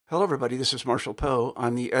Hello, everybody. This is Marshall Poe.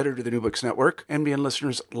 I'm the editor of the New Books Network. NBN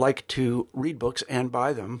listeners like to read books and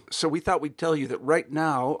buy them. So we thought we'd tell you that right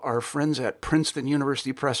now, our friends at Princeton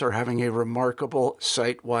University Press are having a remarkable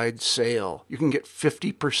site-wide sale. You can get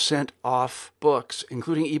 50% off books,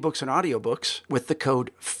 including ebooks and audiobooks, with the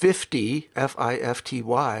code 50,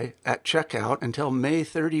 F-I-F-T-Y, at checkout until May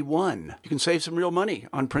 31. You can save some real money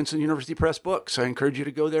on Princeton University Press books. I encourage you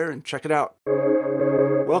to go there and check it out.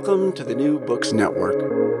 Welcome to the New Books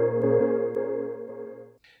Network.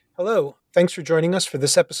 Hello, thanks for joining us for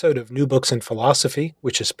this episode of New Books in Philosophy,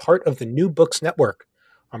 which is part of the New Books Network.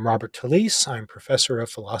 I'm Robert Talisse. I'm professor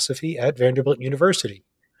of philosophy at Vanderbilt University.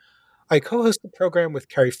 I co-host the program with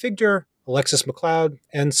Carrie Figdor, Alexis McLeod,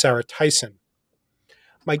 and Sarah Tyson.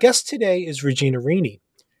 My guest today is Regina Rini.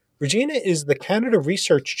 Regina is the Canada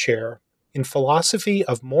Research Chair in Philosophy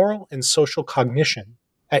of Moral and Social Cognition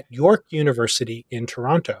at York University in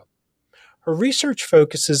Toronto. Her research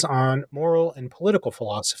focuses on moral and political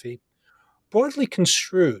philosophy, broadly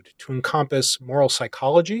construed to encompass moral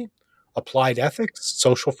psychology, applied ethics,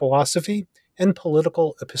 social philosophy, and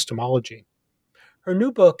political epistemology. Her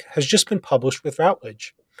new book has just been published with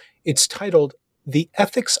Routledge. It's titled The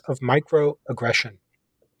Ethics of Microaggression.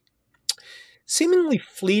 Seemingly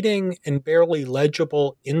fleeting and barely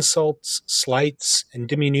legible insults, slights, and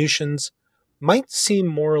diminutions might seem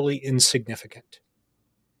morally insignificant.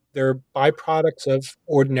 They're byproducts of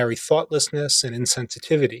ordinary thoughtlessness and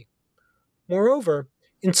insensitivity. Moreover,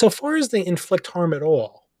 insofar as they inflict harm at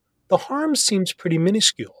all, the harm seems pretty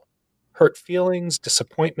minuscule. Hurt feelings,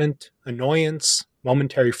 disappointment, annoyance,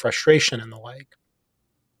 momentary frustration, and the like.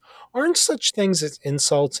 Aren't such things as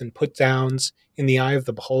insults and put-downs in the eye of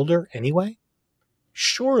the beholder anyway?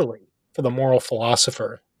 Surely, for the moral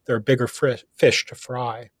philosopher, there are bigger fish to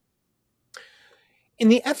fry. In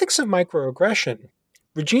The Ethics of Microaggression,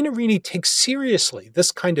 Regina Rini takes seriously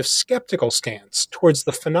this kind of skeptical stance towards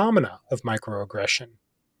the phenomena of microaggression.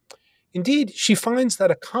 Indeed, she finds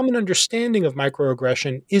that a common understanding of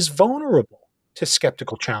microaggression is vulnerable to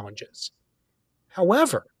skeptical challenges.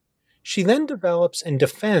 However, she then develops and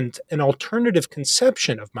defends an alternative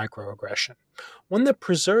conception of microaggression, one that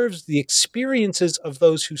preserves the experiences of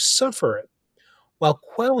those who suffer it while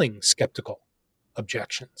quelling skeptical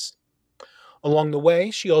objections. Along the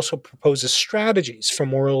way, she also proposes strategies for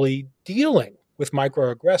morally dealing with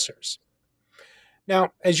microaggressors.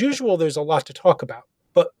 Now, as usual, there's a lot to talk about,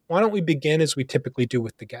 but why don't we begin as we typically do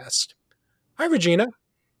with the guest? Hi, Regina.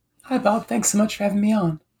 Hi, Bob. Thanks so much for having me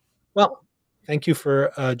on. Well, thank you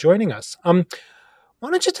for joining us. Why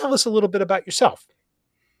don't you tell us a little bit about yourself?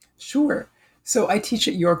 Sure. So I teach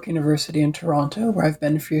at York University in Toronto, where I've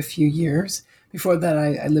been for a few years. Before that,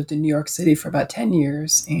 I lived in New York City for about 10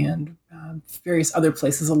 years and various other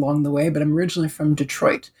places along the way, but I'm originally from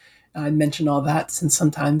Detroit. I mention all that since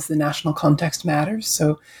sometimes the national context matters.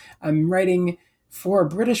 So I'm writing for a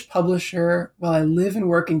British publisher while I live and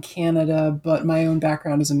work in Canada, but my own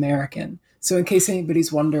background is American. So in case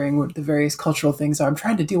anybody's wondering what the various cultural things are, I'm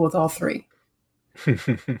trying to deal with all three.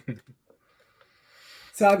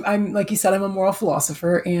 So I'm like you said, I'm a moral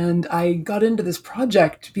philosopher, and I got into this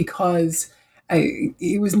project because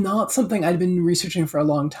it was not something I'd been researching for a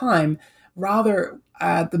long time. Rather,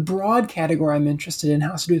 the broad category I'm interested in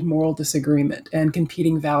has to do with moral disagreement and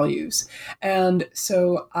competing values. And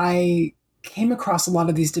so I came across a lot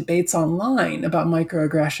of these debates online about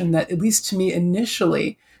microaggression that, at least to me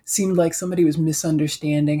initially, seemed like somebody was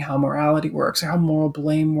misunderstanding how morality works or how moral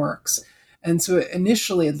blame works. And so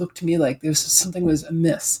initially it looked to me like something was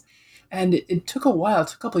amiss. And it took a while, it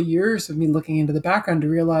took a couple of years of me looking into the background to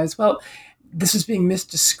realize, well, this is being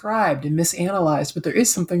misdescribed and misanalyzed, but there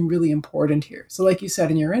is something really important here. So like you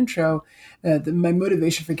said in your intro, my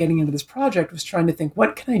motivation for getting into this project was trying to think,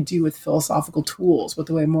 what can I do with philosophical tools, with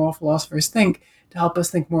the way moral philosophers think, to help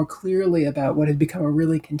us think more clearly about what had become a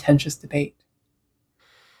really contentious debate.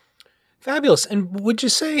 Fabulous. And would you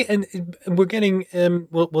say, and we're getting,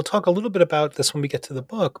 we'll talk a little bit about this when we get to the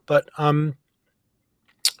book, but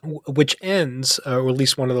which ends, or at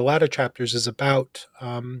least one of the latter chapters is about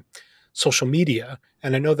social media.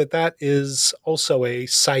 And I know that is also a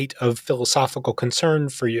site of philosophical concern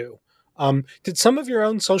for you. Did some of your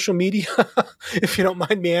own social media, if you don't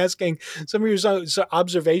mind me asking, some of your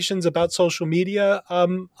observations about social media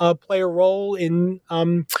play a role in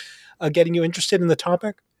getting you interested in the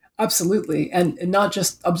topic? Absolutely. And not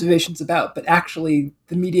just observations about, but actually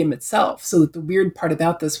the medium itself. So that the weird part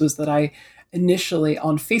about this was that I initially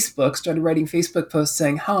on Facebook, started writing Facebook posts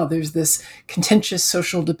saying, there's this contentious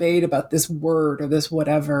social debate about this word or this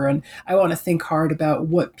whatever, and I want to think hard about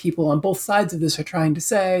what people on both sides of this are trying to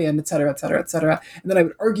say, and et cetera, et cetera, et cetera. And then I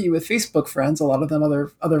would argue with Facebook friends, a lot of them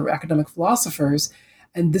other academic philosophers.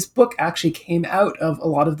 And this book actually came out of a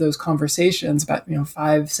lot of those conversations about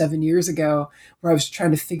 5-7 years ago, where I was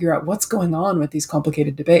trying to figure out what's going on with these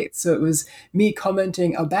complicated debates. So it was me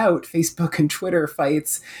commenting about Facebook and Twitter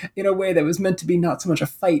fights in a way that was meant to be not so much a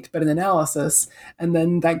fight, but an analysis. And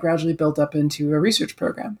then that gradually built up into a research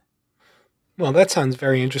program. Well, that sounds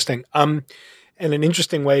very interesting. And an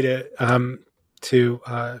interesting way to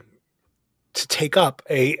take up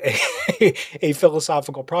a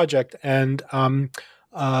philosophical project. And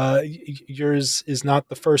yours is not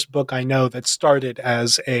the first book I know that started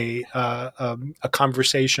as a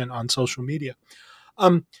conversation on social media.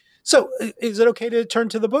 So is it okay to turn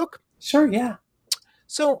to the book? Sure, yeah.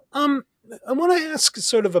 So I want to ask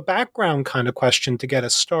sort of a background kind of question to get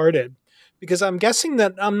us started, because I'm guessing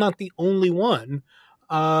that I'm not the only one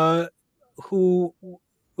who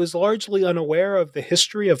was largely unaware of the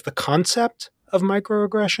history of the concept of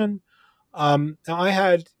microaggression. Now, I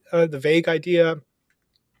had the vague idea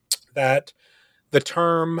that the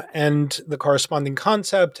term and the corresponding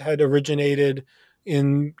concept had originated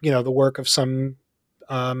in, the work of some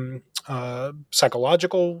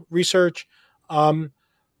psychological research.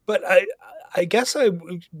 But I guess I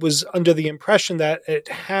was under the impression that it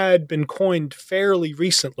had been coined fairly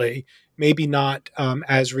recently, maybe not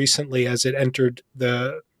as recently as it entered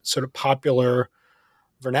the sort of popular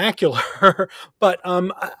vernacular, but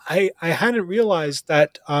I hadn't realized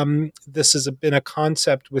that this has been a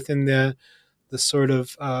concept within the sort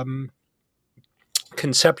of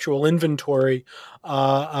conceptual inventory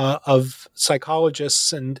of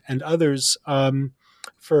psychologists and others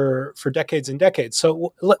for decades and decades.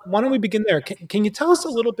 So why don't we begin there? Can you tell us a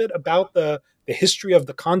little bit about the history of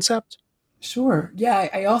the concept? Sure. Yeah,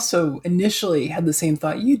 I also initially had the same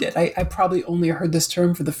thought you did. I probably only heard this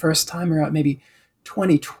term for the first time around maybe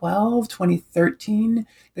 2012, 2013.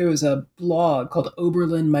 There was a blog called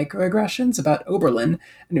Oberlin Microaggressions about Oberlin,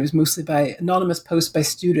 and it was mostly by anonymous posts by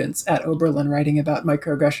students at Oberlin writing about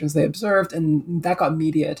microaggressions they observed, and that got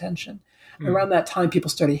media attention. Around that time, people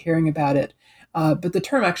started hearing about it. But the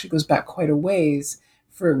term actually goes back quite a ways.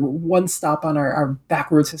 For one stop on our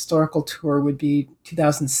backwards historical tour would be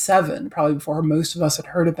 2007, probably before most of us had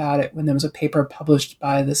heard about it, when there was a paper published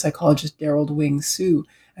by the psychologist Darold Wing Su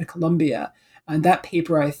at Columbia. And that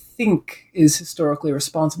paper, I think, is historically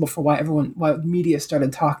responsible for why media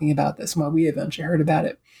started talking about this and why we eventually heard about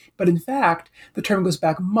it. But in fact, the term goes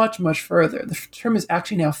back much, much further. The term is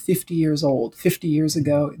actually now 50 years old. 50 years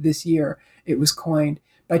ago this year, it was coined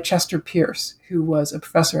by Chester Pierce, who was a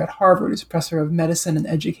professor at Harvard, who's a professor of medicine and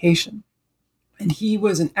education. And he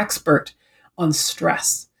was an expert on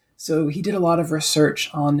stress. So he did a lot of research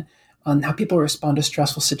on how people respond to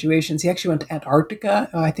stressful situations. He actually went to Antarctica,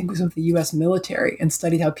 I think it was with the US military, and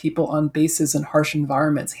studied how people on bases in harsh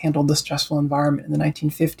environments handled the stressful environment in the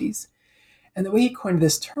 1950s. And the way he coined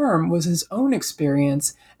this term was his own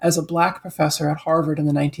experience as a Black professor at Harvard in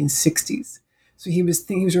the 1960s. So he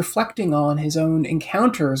was reflecting on his own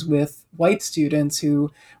encounters with white students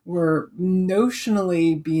who were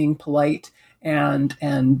notionally being polite and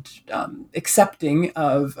accepting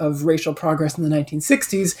of racial progress in the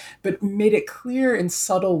 1960s, but made it clear in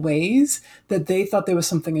subtle ways that they thought there was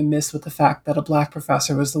something amiss with the fact that a Black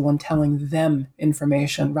professor was the one telling them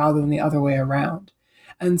information rather than the other way around.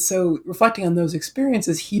 And so, reflecting on those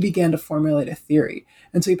experiences, he began to formulate a theory.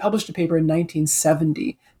 And so he published a paper in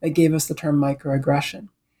 1970 that gave us the term microaggression.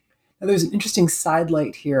 Now, there's an interesting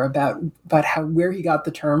sidelight here about where he got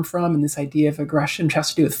the term from and this idea of aggression, which has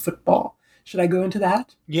to do with football. Should I go into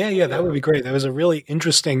that? Yeah, that would be great. That was a really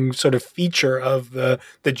interesting sort of feature of the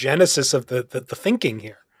genesis of the thinking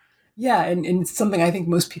here. Yeah, and it's something I think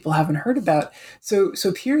most people haven't heard about. So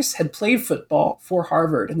Pierce had played football for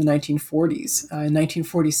Harvard in the 1940s. In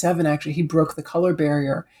 1947, actually, he broke the color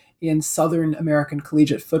barrier in Southern American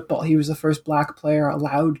collegiate football. He was the first Black player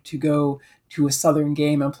allowed to go to a Southern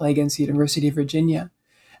game and play against the University of Virginia.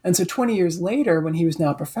 And so 20 years later, when he was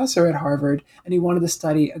now a professor at Harvard and he wanted to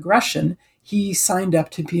study aggression, he signed up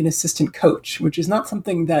to be an assistant coach, which is not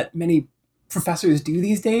something that many professors do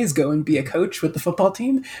these days, go and be a coach with the football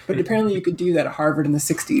team, but apparently you could do that at Harvard in the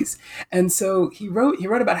 60s. And so he wrote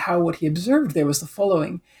about how what he observed there was the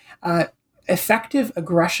following. Effective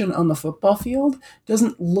aggression on the football field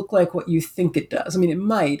doesn't look like what you think it does. I mean, it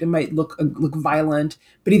might look violent,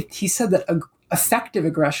 but he said that effective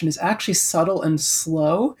aggression is actually subtle and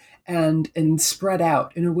slow and spread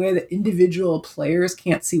out in a way that individual players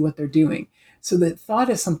can't see what they're doing. So the thought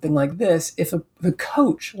is something like this: if the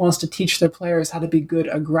coach wants to teach their players how to be good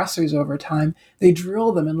aggressors over time, they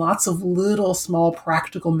drill them in lots of little small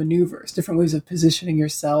practical maneuvers, different ways of positioning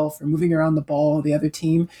yourself or moving around the ball of the other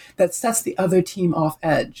team that sets the other team off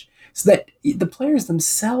edge, so that the players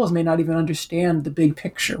themselves may not even understand the big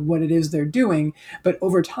picture, what it is they're doing, but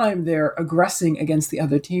over time they're aggressing against the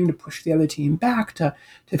other team to push the other team back, to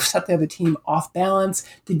set the other team off balance,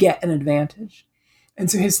 to get an advantage. And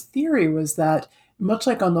so his theory was that, much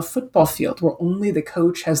like on the football field, where only the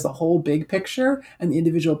coach has the whole big picture and the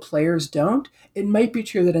individual players don't, it might be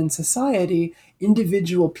true that in society,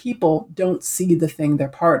 individual people don't see the thing they're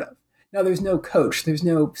part of. Now, there's no coach, there's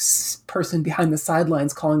no person behind the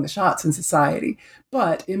sidelines calling the shots in society,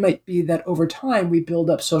 but it might be that over time we build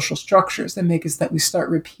up social structures that make us that we start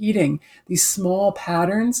repeating these small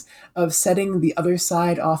patterns of setting the other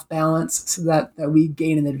side off balance so that we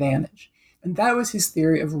gain an advantage. And that was his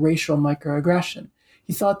theory of racial microaggression.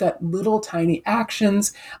 He thought that little tiny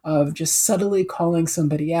actions of just subtly calling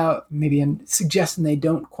somebody out, maybe suggesting they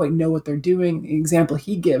don't quite know what they're doing. The example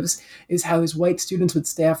he gives is how his white students would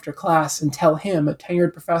stay after class and tell him, a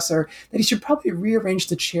tenured professor, that he should probably rearrange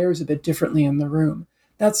the chairs a bit differently in the room.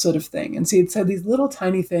 That sort of thing. And so he'd said these little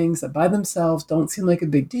tiny things that by themselves don't seem like a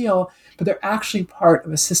big deal, but they're actually part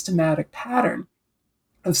of a systematic pattern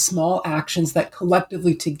of small actions that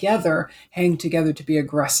collectively together hang together to be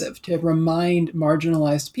aggressive, to remind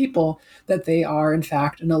marginalized people that they are, in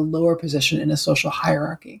fact, in a lower position in a social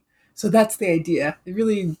hierarchy. So that's the idea. A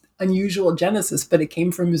really unusual genesis, but it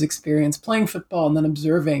came from his experience playing football and then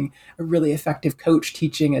observing a really effective coach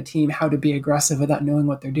teaching a team how to be aggressive without knowing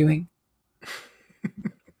what they're doing.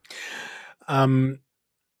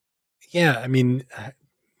 Yeah, I mean,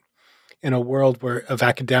 in a world of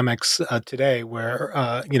academics today, where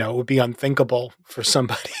it would be unthinkable for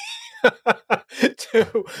somebody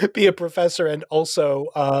to be a professor and also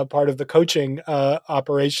part of the coaching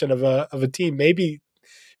operation of a team. Maybe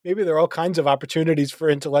there are all kinds of opportunities for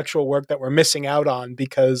intellectual work that we're missing out on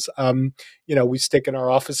because we stick in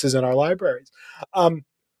our offices and our libraries.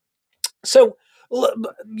 So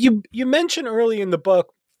you mentioned early in the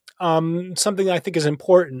book something I think is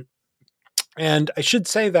important. And I should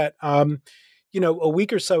say that, a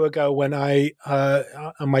week or so ago when I,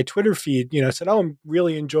 on my Twitter feed, said, oh, I'm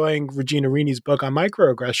really enjoying Regina Rini's book on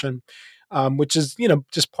microaggression, which is,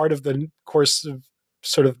 just part of the course of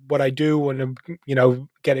sort of what I do when I'm,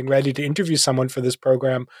 getting ready to interview someone for this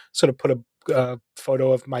program, sort of put a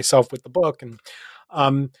photo of myself with the book. And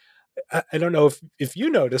I don't know if you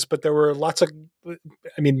noticed, but there were lots of,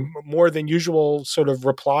 more than usual sort of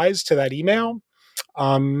replies to that email.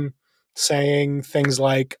 Saying things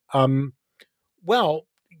like,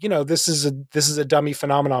 this is a dummy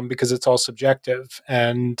phenomenon because it's all subjective,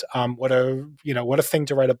 and what a thing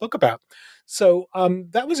to write a book about. So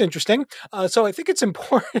that was interesting. So I think it's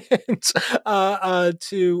important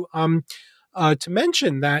to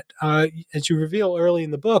mention that as you reveal early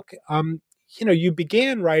in the book, you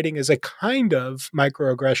began writing as a kind of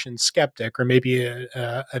microaggression skeptic, or maybe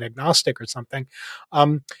an agnostic or something,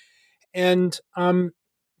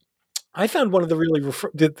 I found one of the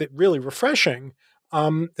really refreshing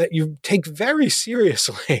that you take very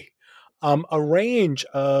seriously a range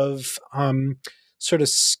of sort of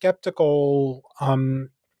skeptical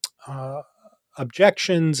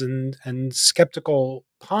objections and skeptical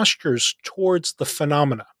postures towards the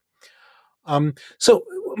phenomena. So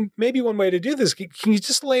maybe one way to do this, can you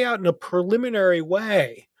just lay out in a preliminary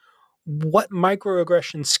way what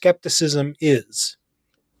microaggression skepticism is?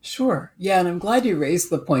 Sure. Yeah, and I'm glad you raised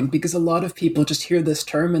the point because a lot of people just hear this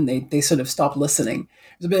term and they sort of stop listening.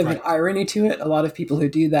 There's a bit of an irony to it. A lot of people who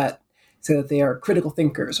do that say that they are critical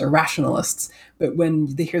thinkers or rationalists, but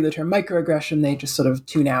when they hear the term microaggression, they just sort of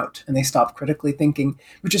tune out and they stop critically thinking,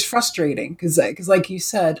 which is frustrating because like you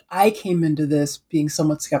said, I came into this being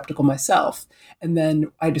somewhat skeptical myself. And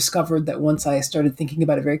then I discovered that once I started thinking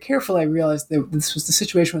about it very carefully, I realized that the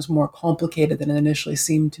situation was more complicated than it initially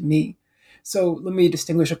seemed to me. So let me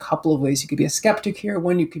distinguish a couple of ways you could be a skeptic here.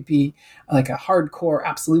 One, you could be like a hardcore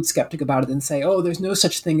absolute skeptic about it and say, oh, there's no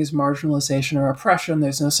such thing as marginalization or oppression.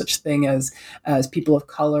 There's no such thing as people of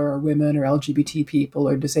color or women or LGBT people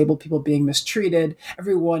or disabled people being mistreated.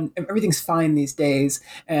 Everything's fine these days.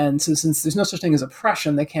 And so since there's no such thing as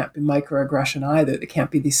oppression, there can't be microaggression either. There can't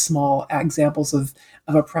be these small examples of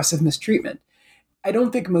oppressive mistreatment. I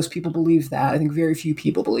don't think most people believe that. I think very few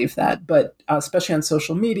people believe that. But especially on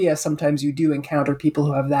social media, sometimes you do encounter people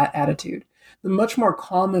who have that attitude. The much more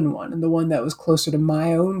common one, and the one that was closer to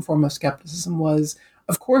my own form of skepticism, was,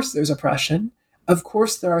 of course, there's oppression. Of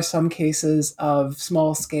course, there are some cases of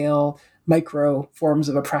small scale, micro forms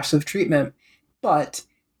of oppressive treatment, but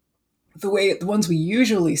the ones we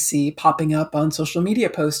usually see popping up on social media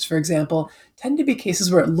posts, for example, tend to be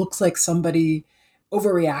cases where it looks like somebody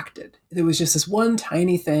overreacted. There was just this one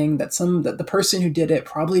tiny thing that the person who did it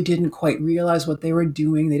probably didn't quite realize what they were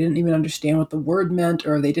doing. They didn't even understand what the word meant,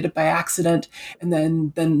 or they did it by accident, and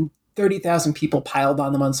then 30,000 people piled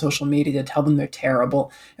on them on social media to tell them they're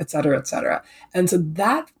terrible, et cetera, et cetera. And so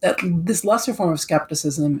that this lesser form of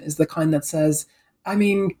skepticism is the kind that says, I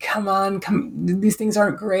mean, come on, these things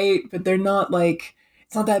aren't great, but they're not like,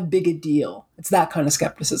 it's not that big a deal. It's that kind of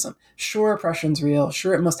skepticism. Sure, oppression's real.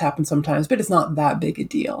 Sure, it must happen sometimes, but it's not that big a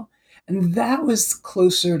deal. And that was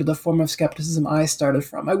closer to the form of skepticism I started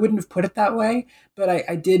from. I wouldn't have put it that way, but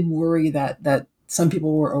I did worry that some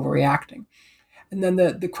people were overreacting. And then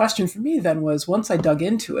the question for me then was, once I dug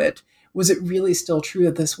into it, was it really still true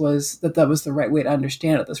that that was the right way to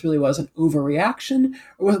understand it? This really was an overreaction,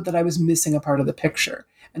 or was it that I was missing a part of the picture?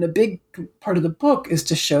 And a big part of the book is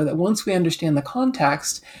to show that once we understand the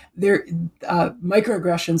context,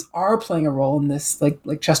 microaggressions are playing a role in this,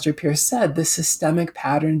 like Chester Pierce said, this systemic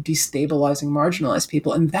pattern destabilizing marginalized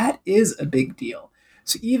people, and that is a big deal.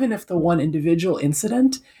 So even if the one individual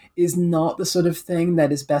incident is not the sort of thing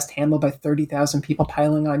that is best handled by 30,000 people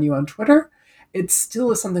piling on you on Twitter, it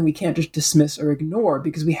still is something we can't just dismiss or ignore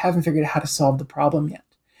because we haven't figured out how to solve the problem yet.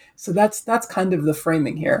 So that's kind of the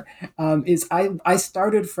framing here. Is I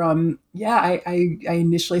started from, I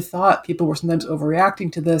initially thought people were sometimes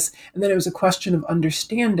overreacting to this, and then it was a question of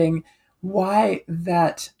understanding why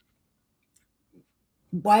that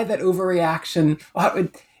overreaction.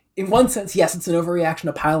 In one sense, yes, it's an overreaction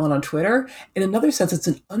to pile on Twitter. In another sense, it's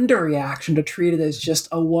an underreaction to treat it as just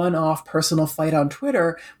a one-off personal fight on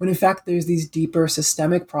Twitter, when in fact there's these deeper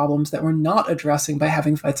systemic problems that we're not addressing by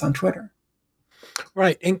having fights on Twitter.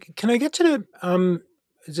 Right. And can I get you to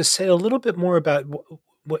just say a little bit more about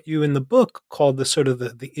what you in the book called the sort of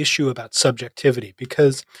the issue about subjectivity?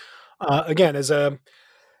 Because again, as a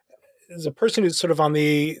person who's sort of on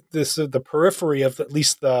the periphery of at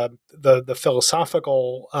least the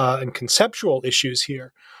philosophical and conceptual issues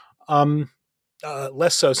here,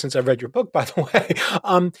 less so since I've read your book, by the way.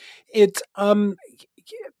 It's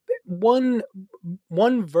one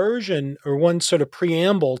version or one sort of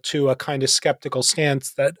preamble to a kind of skeptical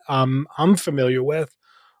stance that I'm familiar with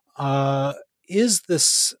is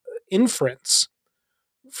this inference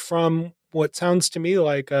from what sounds to me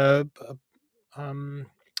like a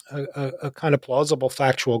kind of plausible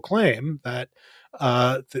factual claim that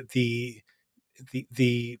the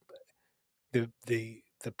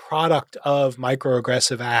product of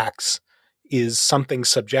microaggressive acts is something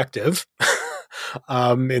subjective,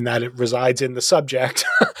 in that it resides in the subject,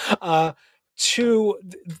 to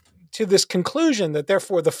this conclusion that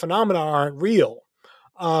therefore the phenomena aren't real,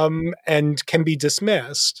 and can be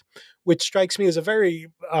dismissed, which strikes me as a very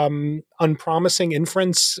unpromising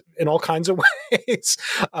inference in all kinds of ways.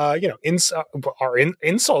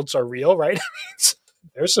 Insults are real, right?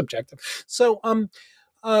 They're subjective. So,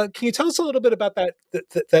 can you tell us a little bit about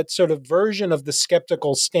that sort of version of the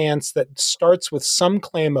skeptical stance that starts with some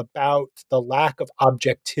claim about the lack of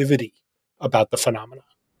objectivity about the phenomena?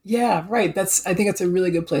 Yeah, right. I think that's a really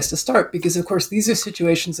good place to start because, of course, these are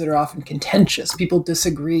situations that are often contentious. People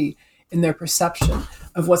disagree in their perception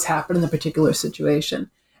of what's happened in the particular situation.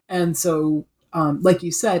 And so, like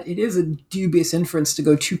you said, it is a dubious inference to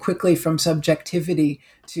go too quickly from subjectivity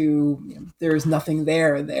to there is nothing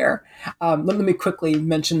there. Let me quickly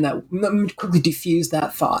mention that. Let me quickly diffuse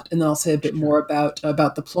that thought, and then I'll say a bit more about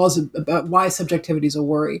about why subjectivity is a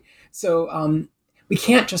worry. So we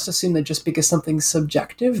can't just assume that just because something's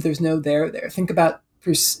subjective, there's no there. Think about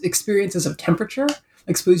experiences of temperature.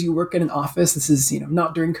 Like suppose you work in an office. This is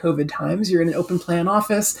not during COVID times. You're in an open plan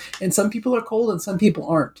office, and some people are cold and some people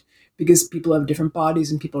aren't, because people have different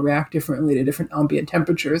bodies and people react differently to different ambient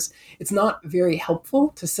temperatures. It's not very helpful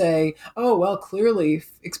to say, oh, well, clearly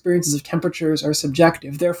experiences of temperatures are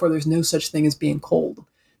subjective, therefore there's no such thing as being cold.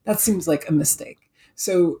 That seems like a mistake.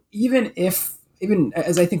 So even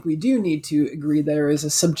as I think we do need to agree there is a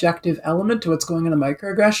subjective element to what's going on in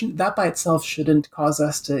microaggression, that by itself shouldn't cause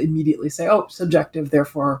us to immediately say, oh, subjective,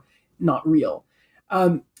 therefore not real.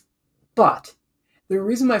 But the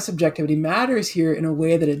reason why subjectivity matters here in a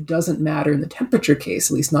way that it doesn't matter in the temperature case,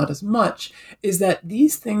 at least not as much, is that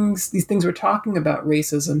these things we're talking about,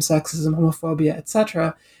 racism, sexism, homophobia,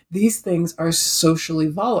 etc., these things are socially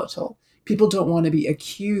volatile. People don't want to be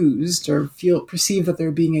accused or perceive that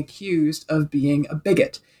they're being accused of being a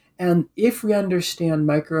bigot. And if we understand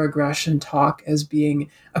microaggression talk as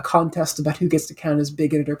being a contest about who gets to count as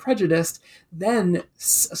bigoted or prejudiced, then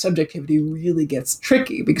subjectivity really gets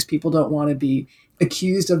tricky because people don't want to be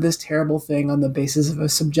accused of this terrible thing on the basis of a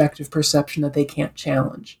subjective perception that they can't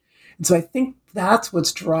challenge. And so I think that's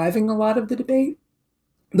what's driving a lot of the debate.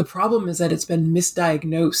 The problem is that it's been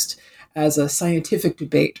misdiagnosed as a scientific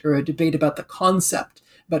debate or a debate about the concept,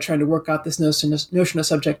 about trying to work out this notion of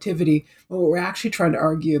subjectivity. What we're actually trying to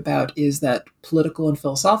argue about is that political and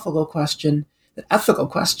philosophical question, the ethical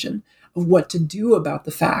question of what to do about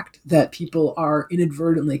the fact that people are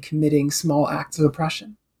inadvertently committing small acts of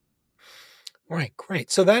oppression. Right, great.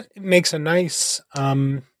 So that makes a nice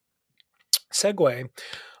segue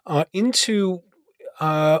into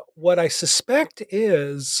what I suspect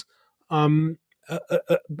is a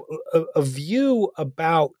view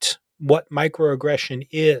about what microaggression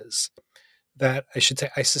is that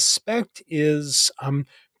I suspect is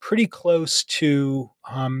pretty close to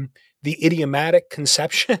the idiomatic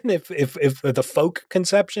conception, if the folk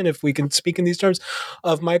conception, if we can speak in these terms,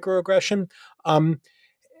 of microaggression.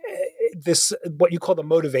 This what you call the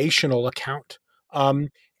motivational account,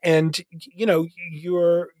 and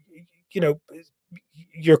you're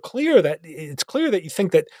clear that it's clear that you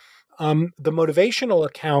think that the motivational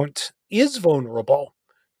account is vulnerable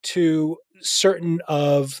to certain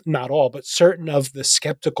of, not all, but certain of the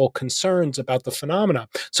skeptical concerns about the phenomena.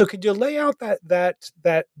 So could you lay out that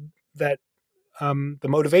the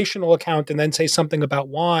motivational account and then say something about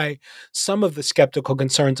why some of the skeptical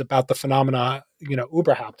concerns about the phenomena,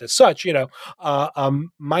 Überhaupt as such,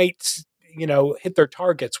 might, hit their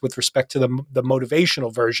targets with respect to the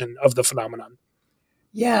motivational version of the phenomenon?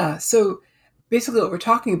 Yeah. So basically what we're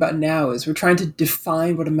talking about now is we're trying to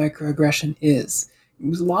define what a microaggression is.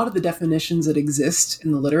 A lot of the definitions that exist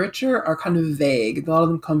in the literature are kind of vague. A lot of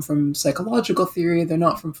them come from psychological theory. They're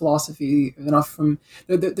not from philosophy. They're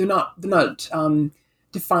not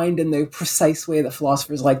defined in the precise way that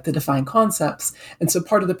philosophers like to define concepts. And so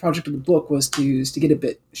part of the project of the book was to get a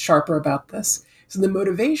bit sharper about this. So the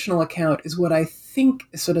motivational account is what I think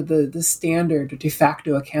is sort of the standard or de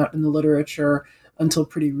facto account in the literature until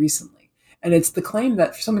pretty recently. And it's the claim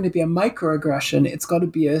that for something to be a microaggression, it's got to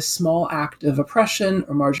be a small act of oppression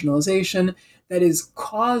or marginalization that is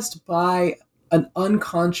caused by an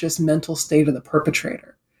unconscious mental state of the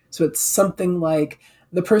perpetrator. So it's something like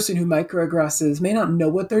the person who microaggresses may not know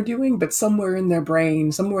what they're doing, but somewhere in their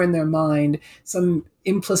brain, somewhere in their mind, some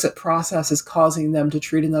implicit process is causing them to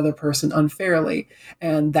treat another person unfairly.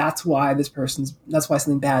 And that's why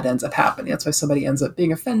something bad ends up happening. That's why somebody ends up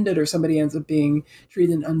being offended or somebody ends up being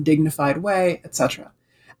treated in an undignified way, etc.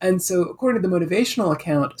 And so according to the motivational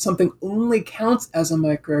account, something only counts as a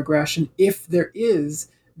microaggression if there is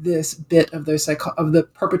this bit of the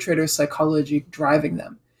perpetrator's psychology driving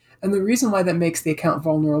them. And the reason why that makes the account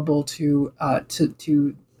vulnerable to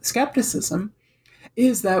skepticism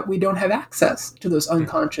is that we don't have access to those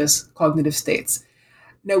unconscious cognitive states.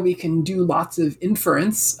 Now, we can do lots of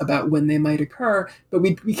inference about when they might occur, but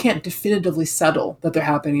we can't definitively settle that they're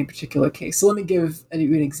happening in a particular case. So let me give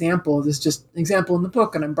you an example. There's just an example in the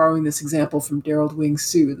book, and I'm borrowing this example from Daryl Wing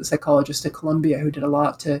Su, the psychologist at Columbia, who did a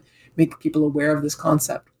lot to make people aware of this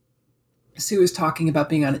concept. Su is talking about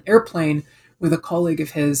being on an airplane with a colleague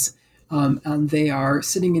of his, and they are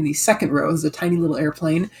sitting in the second row. It's a tiny little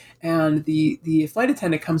airplane, and the flight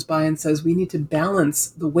attendant comes by and says, "We need to balance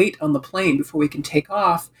the weight on the plane before we can take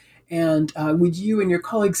off. And would you and your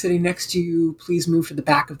colleague sitting next to you please move to the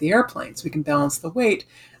back of the airplane so we can balance the weight?"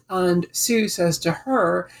 And Sue says to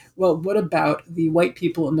her, "Well, what about the white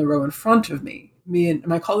people in the row in front of me? Me and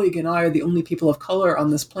my colleague and I are the only people of color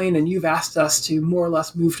on this plane, and you've asked us to more or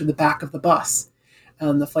less move to the back of the bus."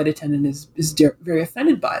 And the flight attendant is very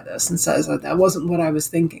offended by this and says that wasn't what I was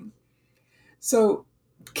thinking. So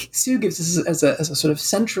Sue gives this as a sort of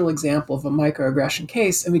central example of a microaggression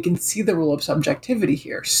case, and we can see the role of subjectivity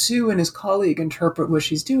here. Sue and his colleague interpret what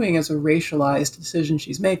she's doing as a racialized decision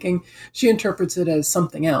she's making. She interprets it as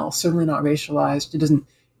something else, certainly not racialized.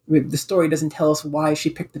 The story doesn't tell us why she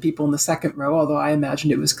picked the people in the second row, although I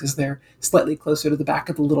imagined it was because they're slightly closer to the back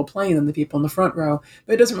of the little plane than the people in the front row.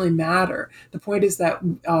 But it doesn't really matter. The point is that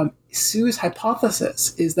Sue's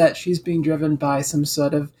hypothesis is that she's being driven by some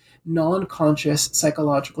sort of non-conscious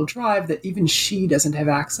psychological drive that even she doesn't have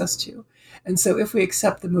access to. And so if we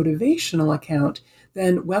accept the motivational account,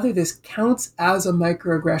 then whether this counts as a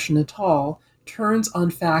microaggression at all turns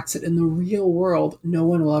on facts that in the real world no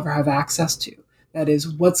one will ever have access to. That is,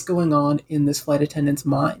 what's going on in this flight attendant's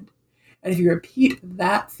mind. And if you repeat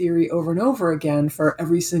that theory over and over again for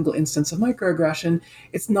every single instance of microaggression,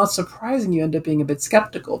 it's not surprising you end up being a bit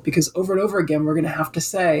skeptical, because over and over again, we're going to have to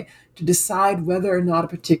say, to decide whether or not a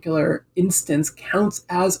particular instance counts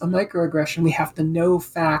as a microaggression, we have to know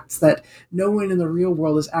facts that no one in the real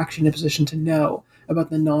world is actually in a position to know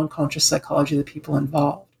about the non-conscious psychology of the people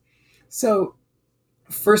involved. So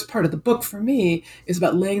first part of the book for me is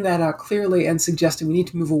about laying that out clearly and suggesting we need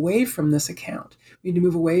to move away from this account. We need to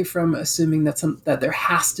move away from assuming that there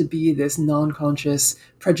has to be this non-conscious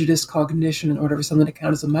prejudiced cognition in order for something to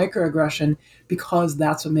count as a microaggression, because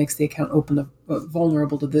that's what makes the account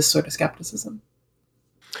vulnerable to this sort of skepticism.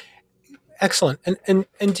 Excellent.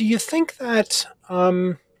 And do you think that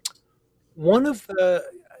one of the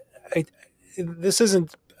this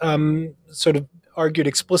isn't sort of argued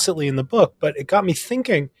explicitly in the book, but it got me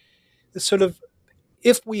thinking, sort of,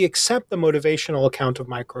 if we accept the motivational account of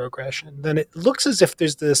microaggression, then it looks as if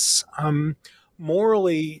there's this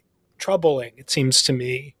morally troubling, it seems to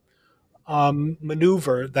me,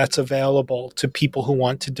 maneuver that's available to people who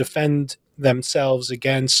want to defend themselves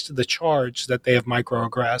against the charge that they have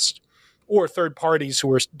microaggressed, or third parties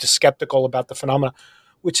who are skeptical about the phenomena,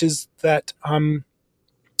 which is that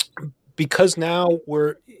because now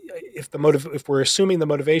if we're assuming the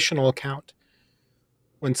motivational account,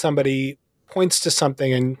 when somebody points to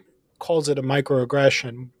something and calls it a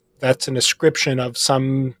microaggression, that's an ascription of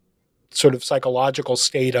some sort of psychological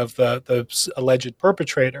state of the alleged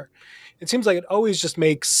perpetrator. It seems like it always just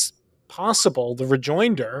makes possible the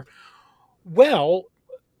rejoinder, well,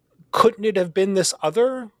 couldn't it have been this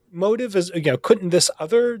other motive? Couldn't this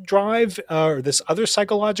other drive or this other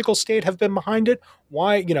psychological state have been behind it?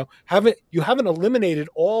 Why, haven't eliminated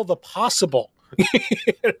all the possible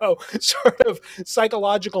sort of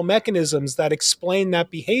psychological mechanisms that explain that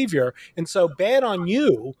behavior? And so bad on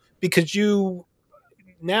you, because you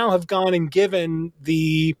now have gone and given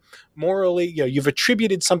the morally, you've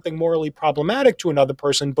attributed something morally problematic to another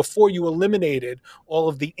person before you eliminated all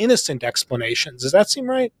of the innocent explanations. Does that seem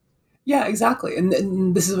right? Yeah, exactly.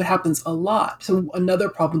 And this is what happens a lot. So another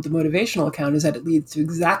problem with the motivational account is that it leads to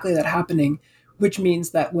exactly that happening, which means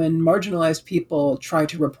that when marginalized people try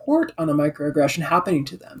to report on a microaggression happening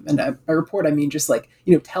to them, and by report, I mean just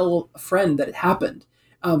tell a friend that it happened.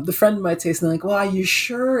 The friend might say something like, well, are you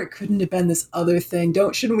sure it couldn't have been this other thing?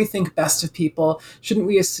 Shouldn't we think best of people? Shouldn't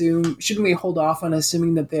we hold off on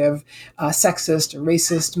assuming that they have sexist or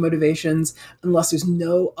racist motivations unless there's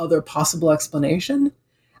no other possible explanation?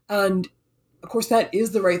 And of course, that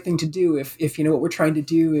is the right thing to do if what we're trying to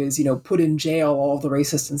do is, put in jail all the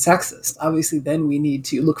racist and sexist. Obviously, then we need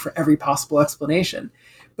to look for every possible explanation.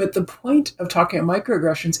 But the point of talking about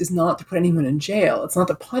microaggressions is not to put anyone in jail. It's not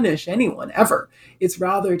to punish anyone ever. It's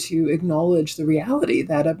rather to acknowledge the reality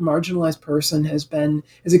that a marginalized person has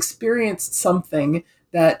experienced something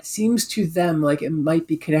that seems to them like it might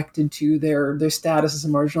be connected to their status as a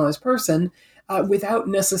marginalized person, without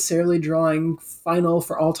necessarily drawing final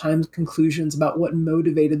for all time conclusions about what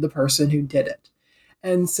motivated the person who did it.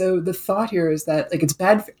 And so the thought here is that it's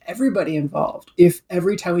bad for everybody involved if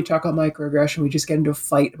every time we talk about microaggression, we just get into a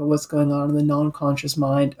fight about what's going on in the non-conscious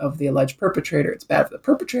mind of the alleged perpetrator. It's bad for the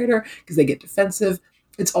perpetrator because they get defensive.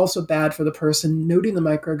 It's also bad for the person noting the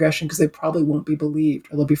microaggression because they probably won't be believed,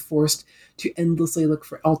 or they'll be forced to endlessly look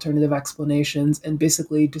for alternative explanations and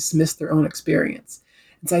basically dismiss their own experience.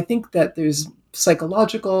 And so I think that there's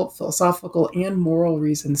psychological, philosophical, and moral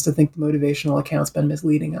reasons to think the motivational account's been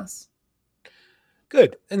misleading us.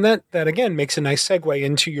 Good. And that again makes a nice segue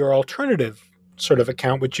into your alternative sort of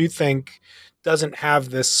account, which you think doesn't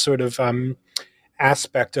have this sort of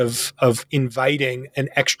aspect of inviting an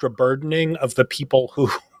extra burdening of the people who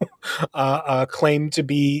claim to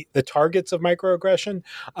be the targets of microaggression,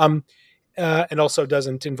 and also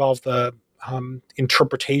doesn't involve the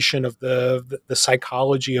interpretation of the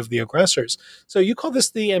psychology of the aggressors. So you call this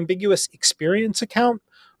the ambiguous experience account.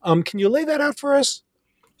 Can you lay that out for us?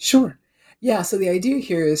 Sure. Yeah, so the idea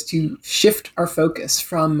here is to shift our focus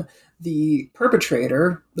from the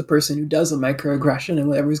perpetrator, the person who does a microaggression and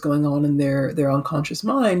whatever's going on in their unconscious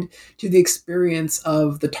mind, to the experience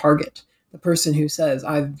of the target, the person who says,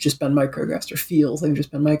 I've just been microaggressed, or feels they've just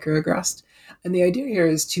been microaggressed. And the idea here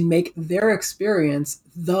is to make their experience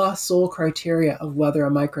the sole criteria of whether a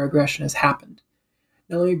microaggression has happened.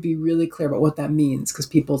 Now, let me be really clear about what that means, because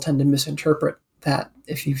people tend to misinterpret that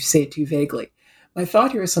if you say it too vaguely. My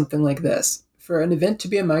thought here is something like this. For an event to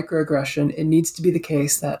be a microaggression, it needs to be the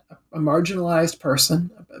case that a marginalized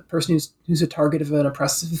person, a person who's a target of an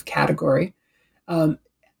oppressive category,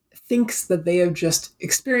 thinks that they have just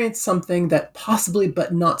experienced something that possibly,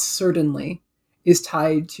 but not certainly, is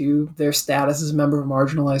tied to their status as a member of a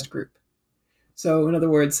marginalized group. So, in other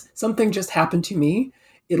words, something just happened to me.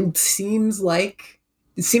 It seems to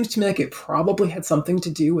me like it probably had something to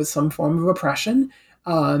do with some form of oppression.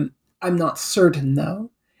 I'm not certain though,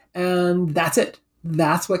 and that's it.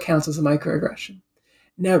 That's what counts as a microaggression.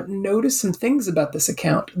 Now, notice some things about this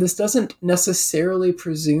account. This doesn't necessarily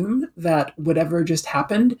presume that whatever just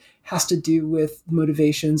happened has to do with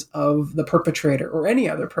motivations of the perpetrator or any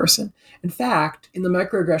other person. In fact, in the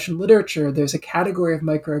microaggression literature, there's a category of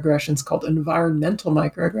microaggressions called environmental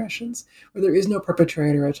microaggressions, where there is no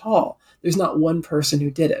perpetrator at all. There's not one person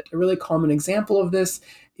who did it. A really common example of this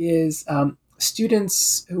is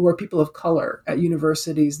students who are people of color at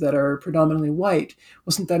universities that are predominantly white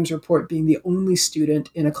will sometimes report being the only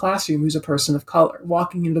student in a classroom who's a person of color.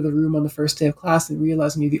 Walking into the room on the first day of class and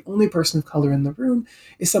realizing you're the only person of color in the room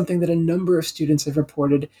is something that a number of students have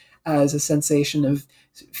reported as a sensation of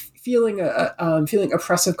feeling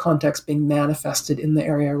oppressive context being manifested in the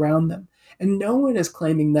area around them. And no one is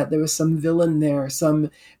claiming that there was some villain there, some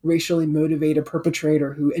racially motivated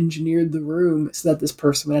perpetrator who engineered the room so that this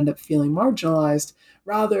person would end up feeling marginalized.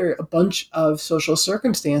 Rather, a bunch of social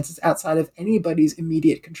circumstances outside of anybody's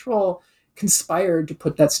immediate control conspired to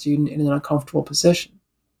put that student in an uncomfortable position.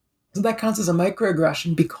 So that counts as a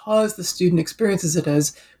microaggression because the student experiences it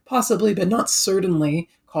as possibly, but not certainly,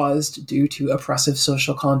 caused due to oppressive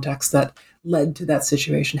social context that led to that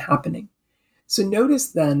situation happening. So notice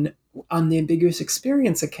then on the ambiguous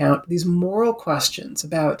experience account, these moral questions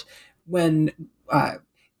about when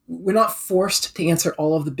we're not forced to answer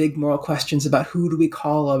all of the big moral questions about who do we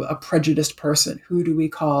call a prejudiced person, who do we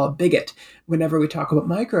call a bigot whenever we talk about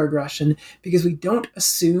microaggression, because we don't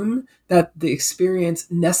assume that the experience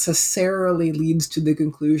necessarily leads to the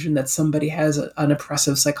conclusion that somebody has an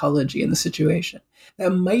oppressive psychology in the situation.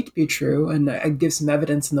 That might be true, and I give some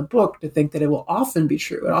evidence in the book to think that it will often be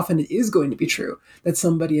true, and often it is going to be true, that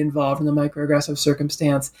somebody involved in the microaggressive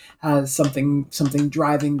circumstance has something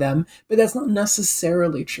driving them, but that's not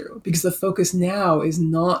necessarily true, because the focus now is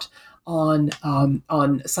not on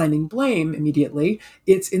assigning blame immediately.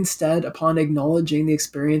 It's instead upon acknowledging the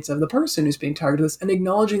experience of the person who's being targeted with, and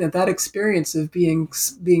acknowledging that experience of being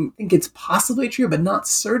think it's possibly true but not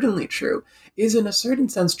certainly true is in a certain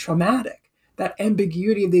sense traumatic. That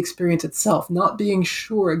ambiguity of the experience itself, not being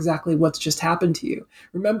sure exactly what's just happened to you.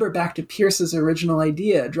 Remember back to Pierce's original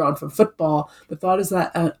idea drawn from football, the thought is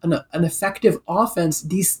that an effective offense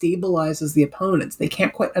destabilizes the opponents. They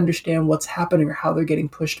can't quite understand what's happening or how they're getting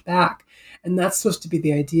pushed back. And that's supposed to be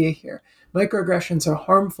the idea here. Microaggressions are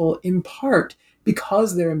harmful in part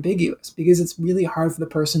because they're ambiguous, because it's really hard for the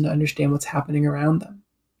person to understand what's happening around them.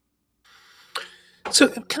 So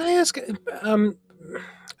can I ask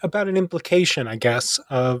about an implication, I guess,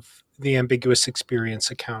 of the ambiguous experience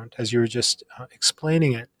account as you were just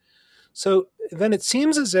explaining it? So then it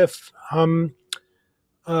seems as if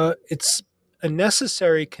it's a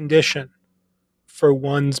necessary condition for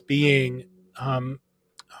one's being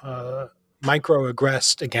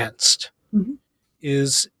microaggressed against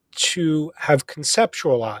is to have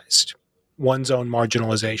conceptualized one's own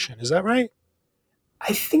marginalization. Is that right?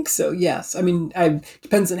 I think so, yes. I mean, it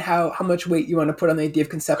depends on how much weight you want to put on the idea of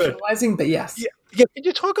conceptualizing, Good. But yes. Yeah. Could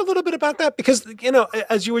you talk a little bit about that? Because,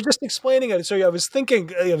 as you were just explaining it, so I was thinking,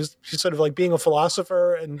 it was sort of like being a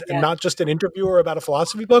philosopher and not just an interviewer about a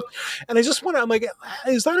philosophy book. And I just I'm like,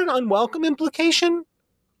 is that an unwelcome implication?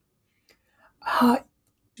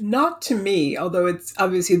 Not to me, although it's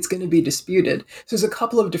going to be disputed. So there's a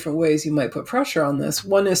couple of different ways you might put pressure on this.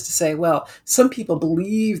 One is to say, well, some people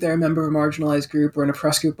believe they're a member of a marginalized group or an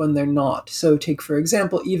oppressed group when they're not. So take, for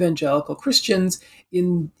example, evangelical Christians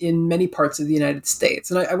in many parts of the United States.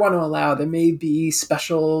 And I want to allow there may be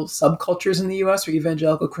special subcultures in the US where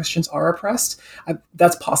evangelical Christians are oppressed.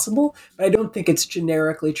 That's possible, but I don't think it's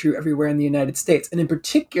generically true everywhere in the United States. And in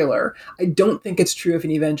particular, I don't think it's true if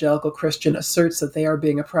an evangelical Christian asserts that they are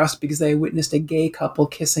being oppressed because they witnessed a gay couple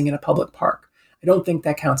kissing in a public park. I don't think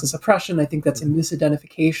that counts as oppression. I think that's a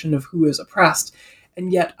misidentification of who is oppressed.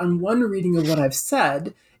 And yet, on one reading of what I've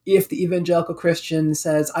said, if the evangelical Christian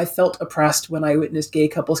says, I felt oppressed when I witnessed gay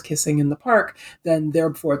couples kissing in the park, then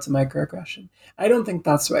therefore it's a microaggression. I don't think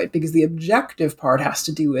that's right, because the objective part has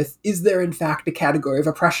to do with, is there in fact a category of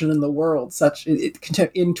oppression in the world such, in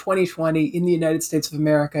 2020, in the United States of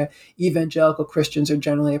America, evangelical Christians are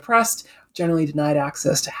generally oppressed, generally denied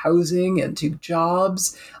access to housing and to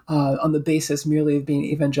jobs on the basis merely of being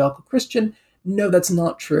evangelical Christian. No, that's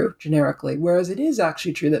not true generically, whereas it is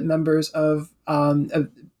actually true that members of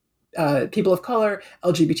people of color,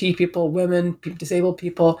 LGBT people, women, disabled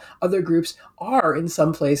people, other groups are in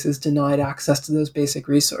some places denied access to those basic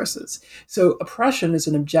resources. So oppression is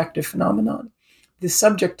an objective phenomenon. the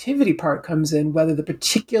subjectivity part comes in whether the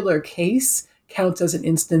particular case counts as an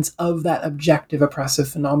instance of that objective oppressive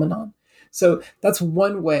phenomenon. So that's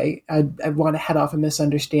one way I want to head off a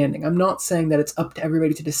misunderstanding. I'm not saying that it's up to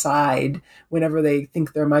everybody to decide whenever they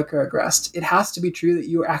think they're microaggressed. It has to be true that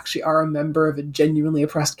you actually are a member of a genuinely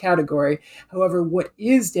oppressed category. However, what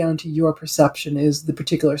is down to your perception is the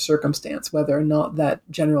particular circumstance, whether or not that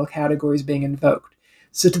general category is being invoked.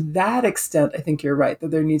 So to that extent, I think you're right,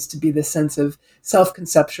 that there needs to be this sense of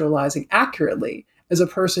self-conceptualizing accurately as a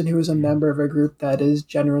person who is a member of a group that is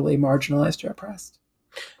generally marginalized or oppressed.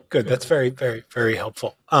 Good. That's very, very, very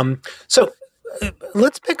helpful. So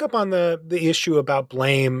let's pick up on the issue about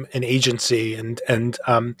blame and agency, and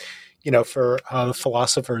for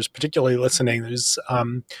philosophers, particularly listening, there's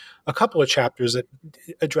a couple of chapters that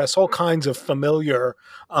address all kinds of familiar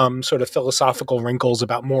sort of philosophical wrinkles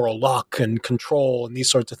about moral luck and control and these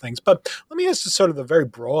sorts of things. But let me ask sort of the very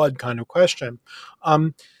broad kind of question,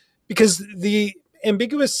 because the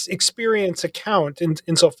ambiguous experience account,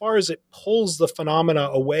 insofar as it pulls the phenomena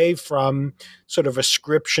away from sort of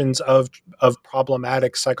ascriptions of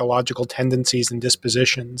problematic psychological tendencies and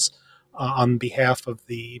dispositions on behalf of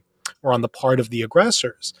or on the part of the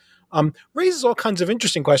aggressors, raises all kinds of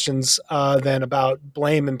interesting questions then about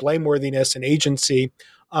blame and blameworthiness and agency.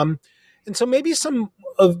 And so maybe some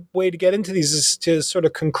way to get into these is to sort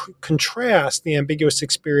of contrast the ambiguous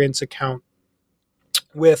experience account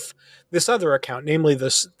with this other account, namely the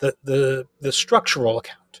structural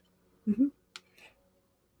account. Mm-hmm.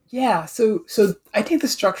 Yeah, so I take the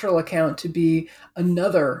structural account to be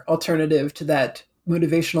another alternative to that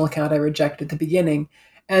motivational account I rejected at the beginning,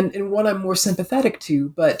 and one I'm more sympathetic to,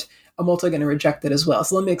 but I'm also going to reject it as well.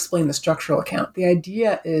 So let me explain the structural account. The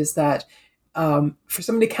idea is that for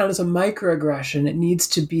somebody to count as a microaggression, it needs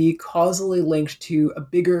to be causally linked to a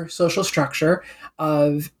bigger social structure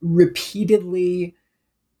of repeatedly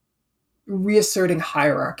reasserting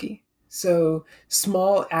hierarchy. So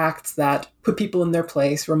small acts that put people in their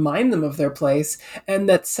place, remind them of their place, and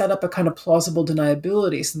that set up a kind of plausible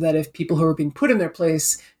deniability so that if people who are being put in their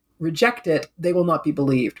place reject it, they will not be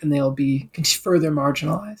believed and they'll be further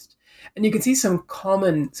marginalized. And you can see some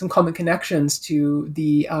common connections to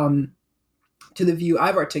the view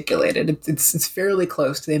I've articulated. It's fairly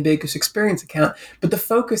close to the ambiguous experience account, but the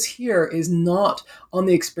focus here is not on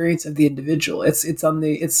the experience of the individual. It's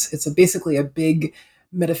basically a big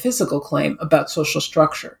metaphysical claim about social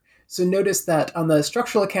structure. So notice that on the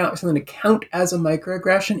structural account, for something to count as a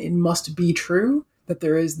microaggression, it must be true that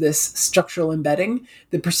there is this structural embedding.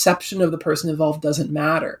 The perception of the person involved doesn't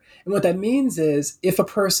matter. And what that means is if a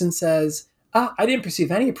person says, I didn't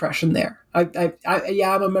perceive any oppression there. I'm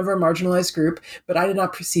a member of a marginalized group, but I did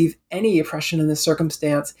not perceive any oppression in this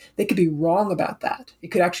circumstance. They could be wrong about that. It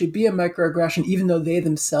could actually be a microaggression, even though they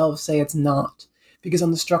themselves say it's not. Because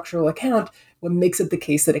on the structural account, what makes it the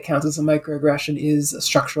case that it counts as a microaggression is a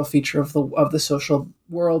structural feature of the social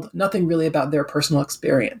world, nothing really about their personal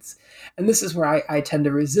experience. And this is where I tend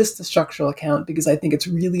to resist the structural account, because I think it's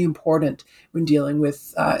really important when dealing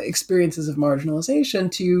with experiences of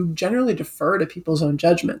marginalization to generally defer to people's own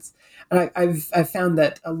judgments. And I've found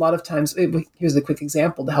that a lot of times, here's a quick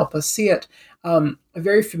example to help us see it. A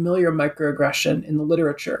very familiar microaggression in the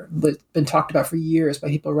literature that's been talked about for years by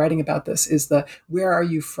people writing about this is the "where are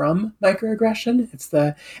you from" microaggression. It's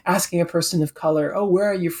the asking a person of color, "Oh, where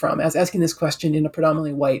are you from?" as asking this question in a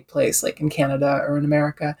predominantly white place, like in Canada or in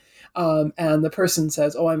America, and the person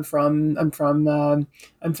says, "Oh, I'm from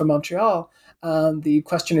Montreal." The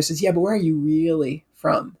questioner says, "Yeah, but where are you really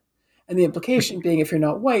from?" And the implication being, if you're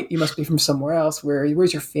not white, you must be from somewhere else.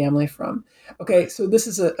 Where's your family from? Okay, so this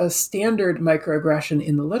is a standard microaggression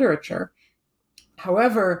in the literature.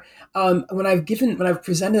 However, when I've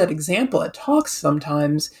presented that example at talks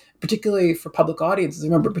sometimes, particularly for public audiences, I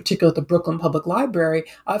remember particularly at the Brooklyn Public Library,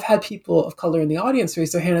 I've had people of color in the audience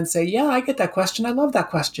raise their hand and say, "Yeah, I get that question. I love that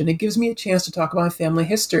question. It gives me a chance to talk about my family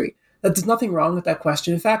history." There's nothing wrong with that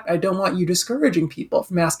question. In fact, I don't want you discouraging people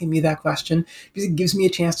from asking me that question, because it gives me a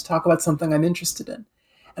chance to talk about something I'm interested in.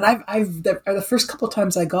 And the first couple of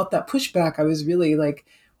times I got that pushback, I was really like,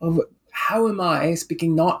 well, how am I,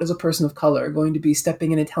 speaking not as a person of color, going to be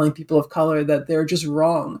stepping in and telling people of color that they're just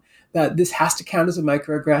wrong, that this has to count as a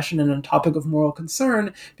microaggression and a topic of moral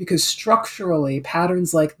concern, because structurally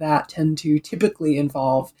patterns like that tend to typically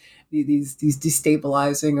involve these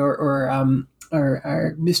destabilizing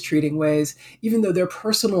or mistreating ways, even though their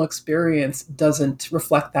personal experience doesn't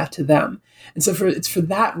reflect that to them. And so it's for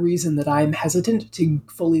that reason that I'm hesitant to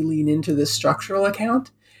fully lean into this structural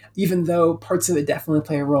account, even though parts of it definitely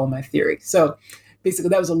play a role in my theory. So basically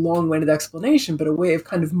that was a long-winded explanation, but a way of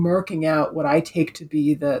kind of marking out what I take to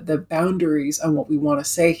be the boundaries on what we want to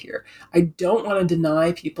say here. I don't want to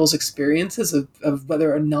deny people's experiences of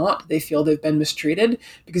whether or not they feel they've been mistreated,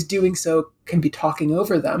 because doing so can be talking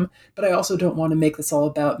over them. But I also don't want to make this all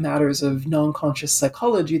about matters of non-conscious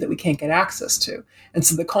psychology that we can't get access to. And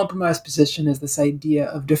so the compromise position is this idea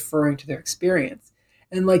of deferring to their experience.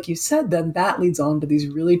 And like you said, then that leads on to these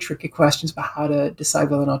really tricky questions about how to decide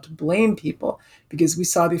whether or not to blame people. Because we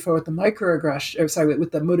saw before with the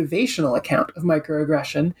with the motivational account of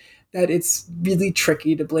microaggression, that it's really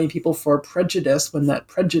tricky to blame people for prejudice when that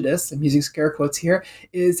prejudice, I'm using scare quotes here,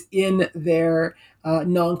 is in their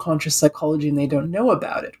non-conscious psychology and they don't know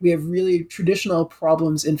about it. We have really traditional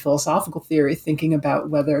problems in philosophical theory thinking about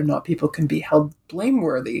whether or not people can be held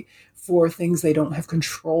blameworthy for things they don't have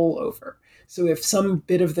control over. So if some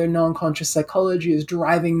bit of their non-conscious psychology is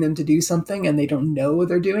driving them to do something and they don't know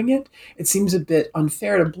they're doing it, it seems a bit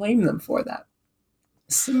unfair to blame them for that.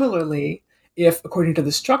 Similarly, if, according to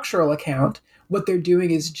the structural account, what they're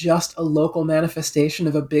doing is just a local manifestation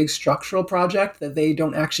of a big structural project that they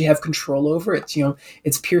don't actually have control over,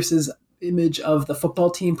 it's Pierce's image of the football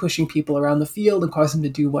team pushing people around the field and causing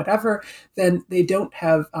them to do whatever, then they don't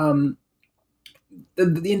have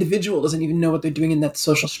the individual doesn't even know what they're doing in that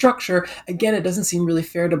social structure. Again, it doesn't seem really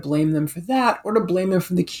fair to blame them for that, or to blame them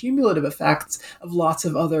for the cumulative effects of lots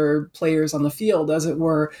of other players on the field, as it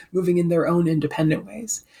were, moving in their own independent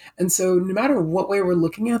ways. And so no matter what way we're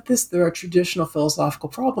looking at this, there are traditional philosophical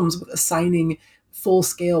problems with assigning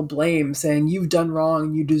full-scale blame, saying you've done wrong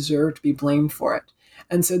and you deserve to be blamed for it.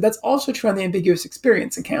 And so that's also true on the ambiguous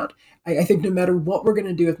experience account. I think no matter what we're going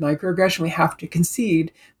to do with microaggression, we have to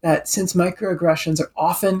concede that since microaggressions are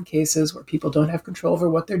often cases where people don't have control over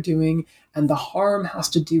what they're doing, and the harm has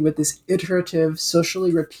to do with this iterative,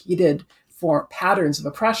 socially repeated patterns of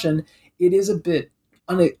oppression, it is a bit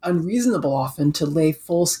unreasonable often to lay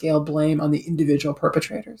full-scale blame on the individual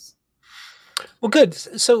perpetrators. Well, good.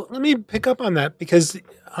 So let me pick up on that, because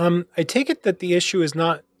I take it that the issue is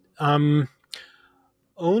not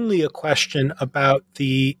only a question about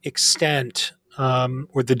the extent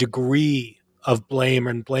or the degree of blame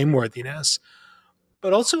and blameworthiness,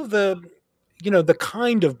 but also the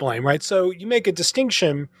kind of blame, right? So you make a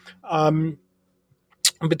distinction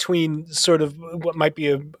between sort of what might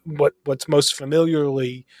be what's most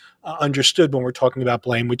familiarly understood when we're talking about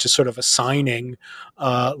blame, which is sort of assigning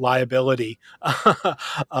liability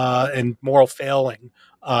and moral failing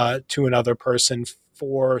to another person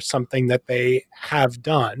for something that they have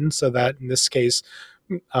done. So that in this case,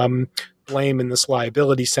 blame in this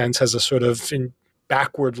liability sense has a sort of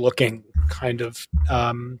backward-looking kind of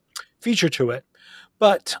feature to it.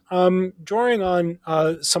 But drawing on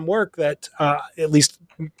some work that, at least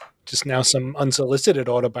just now some unsolicited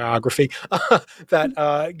autobiography that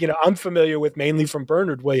I'm familiar with mainly from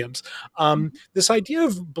Bernard Williams, this idea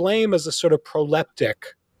of blame as a sort of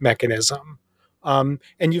proleptic mechanism. And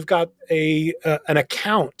you've got an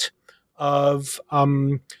account of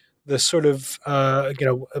the sort of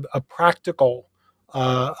a practical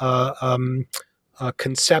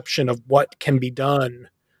conception of what can be done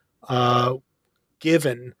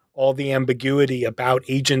given all the ambiguity about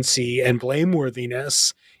agency and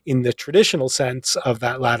blameworthiness in the traditional sense of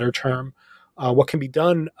that latter term. What can be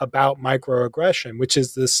done about microaggression, which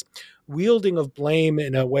is this wielding of blame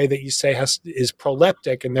in a way that you say is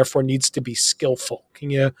proleptic and therefore needs to be skillful. Can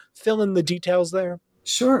you fill in the details there?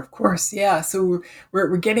 Sure, of course, yeah. So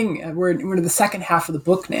we're into the second half of the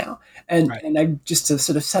book now, and Right. and I just to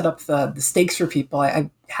sort of set up the stakes for people. I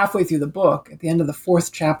halfway through the book, at the end of the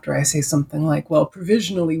fourth chapter, I say something like, "Well,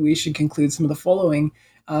 provisionally, we should conclude some of the following."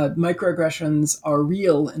 Microaggressions are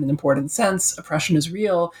real in an important sense. Oppression is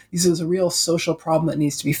real. This is a real social problem that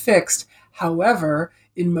needs to be fixed. However,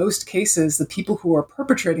 in most cases, the people who are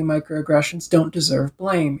perpetrating microaggressions don't deserve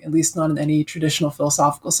blame, at least not in any traditional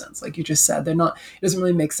philosophical sense. Like you just said, it doesn't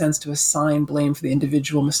really make sense to assign blame for the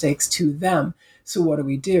individual mistakes to them. So what do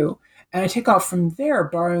we do? And I take off from there,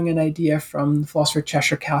 borrowing an idea from the philosopher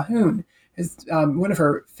Cheshire Calhoun. One of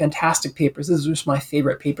her fantastic papers, this is just my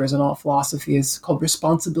favorite papers in all philosophy, is called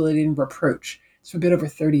Responsibility and Reproach. It's from a bit over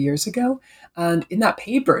 30 years ago. And in that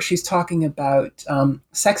paper, she's talking about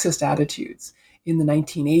sexist attitudes in the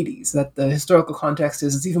 1980s, that the historical context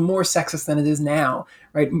is even more sexist than it is now,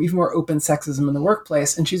 right? Even more open sexism in the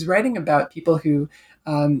workplace. And she's writing about people who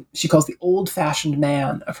she calls the old-fashioned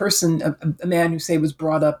man, a man who, say, was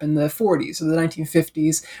brought up in the 40s or the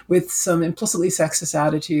 1950s with some implicitly sexist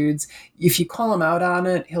attitudes. If you call him out on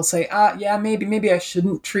it, he'll say, yeah, maybe I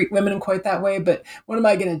shouldn't treat women in quite that way, but what am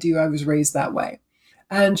I going to do? I was raised that way.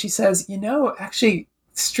 And she says, actually,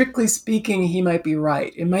 strictly speaking, he might be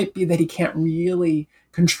right. It might be that he can't really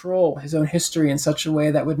control his own history in such a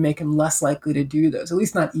way that would make him less likely to do those, at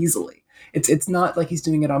least not easily. It's not like he's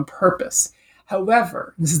doing it on purpose.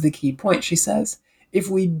 However, this is the key point, she says, if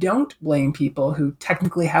we don't blame people who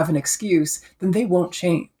technically have an excuse, then they won't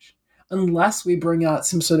change. Unless we bring out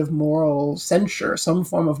some sort of moral censure, some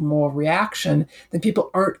form of moral reaction, then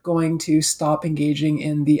people aren't going to stop engaging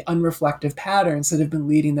in the unreflective patterns that have been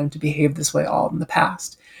leading them to behave this way all in the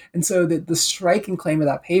past. And so the striking claim of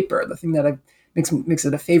that paper, the thing that makes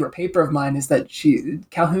it a favorite paper of mine, is that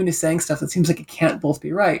Calhoun is saying stuff that seems like it can't both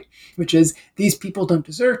be right, which is these people don't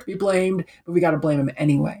deserve to be blamed, but we got to blame them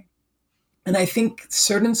anyway. And I think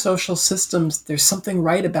certain social systems, there's something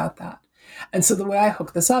right about that. And so the way I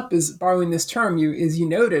hook this up is borrowing this term you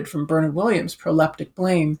noted from Bernard Williams, proleptic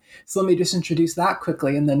blame. So let me just introduce that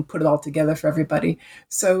quickly and then put it all together for everybody.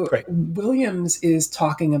 So Great. Williams is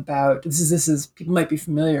talking about, this is people might be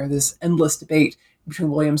familiar, this endless debate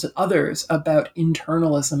between Williams and others about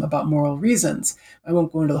internalism, about moral reasons. I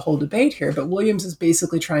won't go into the whole debate here, but Williams is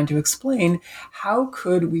basically trying to explain how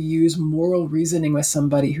could we use moral reasoning with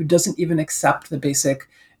somebody who doesn't even accept the basic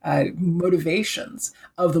motivations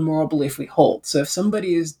of the moral belief we hold. So if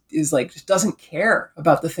somebody is like, just doesn't care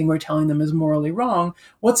about the thing we're telling them is morally wrong,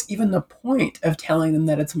 what's even the point of telling them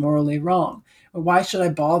that it's morally wrong? Or why should I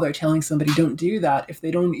bother telling somebody don't do that if they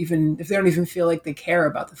don't even feel like they care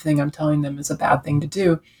about the thing I'm telling them is a bad thing to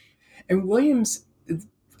do? And Williams,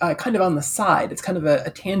 kind of on the side, it's kind of a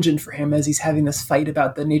tangent for him as he's having this fight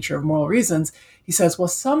about the nature of moral reasons. He says, well,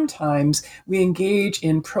 sometimes we engage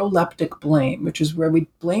in proleptic blame, which is where we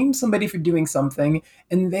blame somebody for doing something,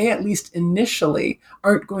 and they, at least initially,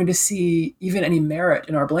 aren't going to see even any merit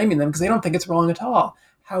in our blaming them because they don't think it's wrong at all.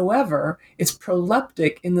 However, it's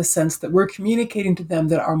proleptic in the sense that we're communicating to them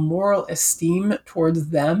that our moral esteem towards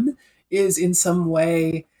them is in some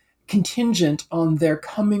way contingent on their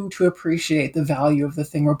coming to appreciate the value of the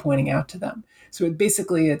thing we're pointing out to them. So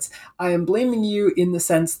it's, I am blaming you in the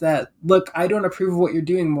sense that, look, I don't approve of what you're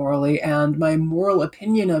doing morally, and my moral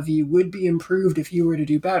opinion of you would be improved if you were to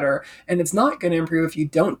do better, and it's not going to improve if you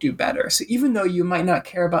don't do better. So even though you might not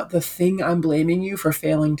care about the thing I'm blaming you for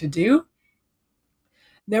failing to do,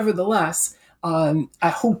 nevertheless, I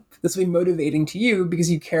hope this will be motivating to you because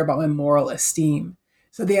you care about my moral esteem.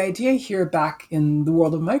 So the idea here back in the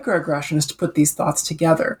world of microaggression is to put these thoughts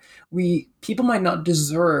together. People might not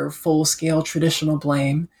deserve full-scale traditional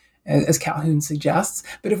blame, as Calhoun suggests,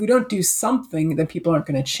 but if we don't do something, then people aren't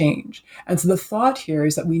going to change. And so the thought here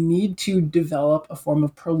is that we need to develop a form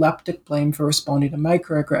of proleptic blame for responding to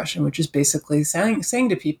microaggression, which is basically saying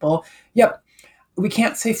to people, yep, we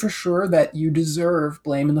can't say for sure that you deserve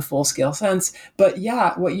blame in the full-scale sense, but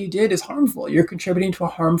yeah, what you did is harmful. You're contributing to a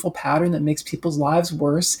harmful pattern that makes people's lives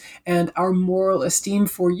worse, and our moral esteem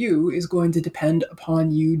for you is going to depend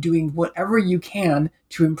upon you doing whatever you can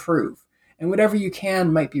to improve. And whatever you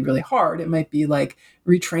can might be really hard. It might be like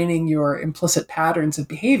retraining your implicit patterns of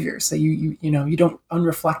behavior so you don't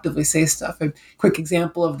unreflectively say stuff. A quick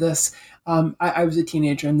example of this, I was a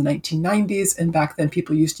teenager in the 1990s, and back then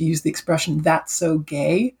people used to use the expression, "that's so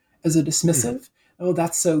gay," as a dismissive. Mm-hmm. Oh,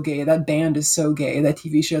 that's so gay. That band is so gay. That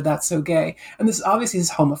TV show, that's so gay. And this obviously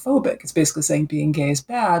is homophobic. It's basically saying being gay is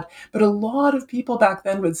bad. But a lot of people back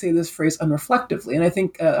then would say this phrase unreflectively. And I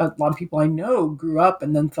think a lot of people I know grew up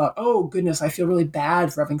and then thought, oh, goodness, I feel really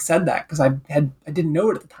bad for having said that because I didn't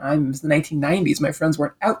know it at the time. It was the 1990s. My friends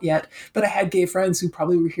weren't out yet. But I had gay friends who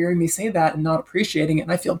probably were hearing me say that and not appreciating it.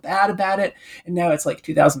 And I feel bad about it. And now it's like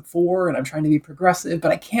 2004 and I'm trying to be progressive.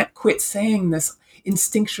 But I can't quit saying this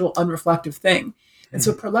instinctual, unreflective thing. And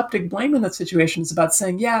so proleptic blame in that situation is about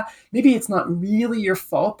saying, yeah, maybe it's not really your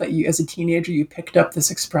fault that you, as a teenager, you picked up this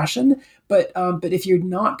expression, but if you're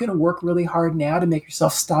not going to work really hard now to make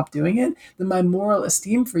yourself stop doing it, then my moral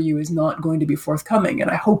esteem for you is not going to be forthcoming. And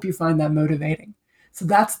I hope you find that motivating. So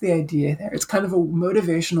that's the idea there. It's kind of a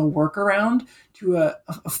motivational workaround to a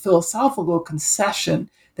philosophical concession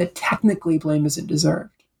that technically blame isn't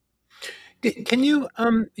deserved. Can you,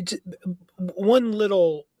 one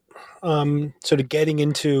little sort of getting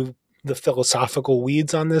into the philosophical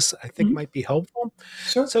weeds on this, I think might be helpful.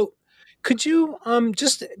 Sure. So could you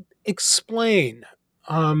just explain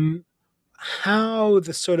how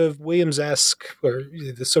the sort of Williams-esque or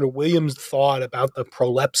the sort of Williams thought about the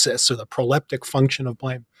prolepsis or the proleptic function of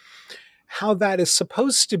blame, how that is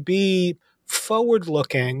supposed to be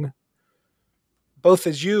forward-looking, both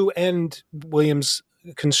as you and Williams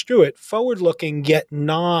construe it, forward-looking yet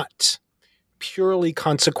not purely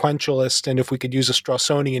consequentialist, and if we could use a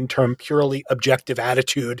Strawsonian term, purely objective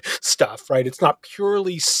attitude stuff, right? It's not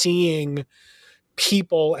purely seeing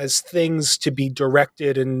people as things to be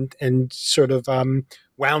directed and sort of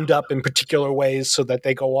wound up in particular ways so that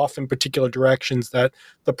they go off in particular directions, that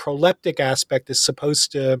the proleptic aspect is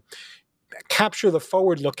supposed to capture the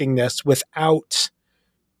forward-lookingness without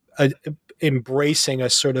embracing a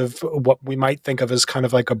sort of what we might think of as kind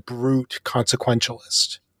of like a brute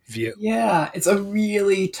consequentialist view. Yeah, it's a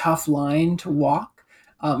really tough line to walk.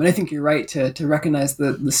 And I think you're right to recognize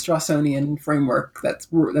the Straussonian framework that's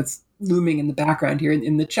looming in the background here.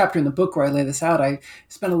 In the chapter in the book where I lay this out, I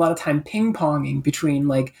spent a lot of time ping-ponging between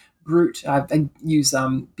like brute. I use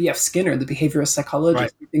B.F. Skinner, the behaviorist psychologist,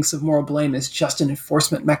 Right. who thinks of moral blame as just an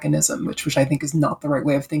enforcement mechanism, which I think is not the right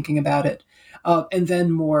way of thinking about it. And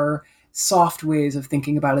then more soft ways of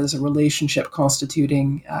thinking about it as a relationship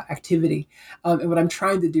constituting activity. And what I'm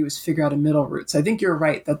trying to do is figure out a middle route. So I think you're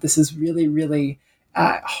right that this is really, really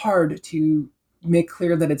hard to make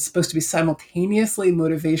clear that it's supposed to be simultaneously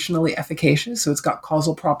motivationally efficacious. So it's got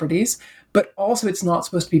causal properties, but also it's not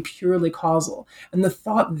supposed to be purely causal. And the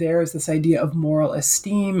thought there is this idea of moral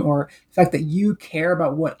esteem, or the fact that you care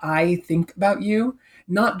about what I think about you,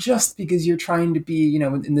 not just because you're trying to be,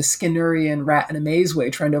 in the Skinnerian rat in a maze way,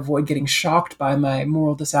 trying to avoid getting shocked by my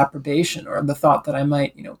moral disapprobation or the thought that I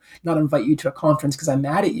might, not invite you to a conference because I'm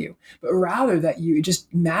mad at you, but rather that it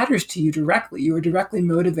just matters to you directly. You are directly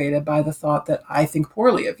motivated by the thought that I think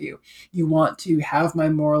poorly of you. You want to have my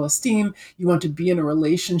moral esteem. You want to be in a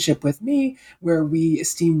relationship with me where we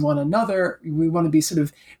esteem one another. We want to be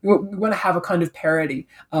we want to have a kind of parity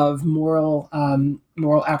of moral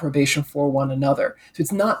approbation for one another. So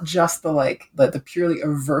it's not just the purely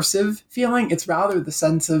aversive feeling. It's rather the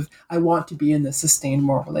sense of I want to be in this sustained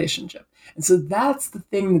moral relationship. And so that's the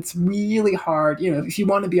thing that's really hard. If you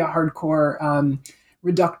want to be a hardcore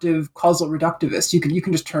causal reductivist, you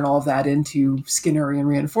can just turn all of that into Skinnerian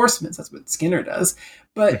reinforcements. That's what Skinner does.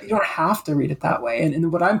 But you don't have to read it that way.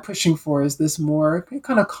 And what I'm pushing for is this more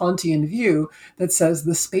kind of Kantian view that says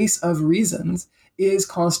the space of reasons is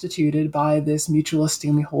constituted by this mutual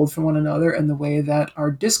esteem we hold for one another, and the way that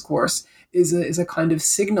our discourse is a kind of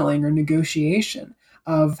signaling or negotiation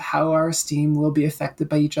of how our esteem will be affected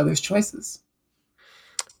by each other's choices.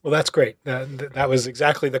 Well, that's great. That was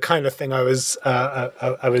exactly the kind of thing I was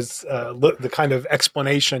the kind of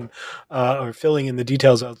explanation or filling in the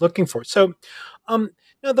details I was looking for. So,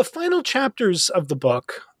 now the final chapters of the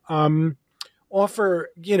book offer,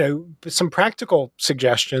 some practical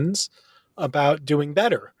suggestions about doing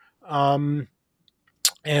better, and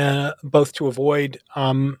both to avoid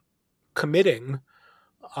committing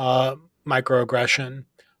microaggression,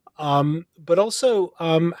 but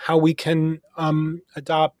also how we can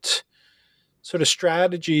adopt sort of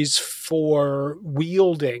strategies for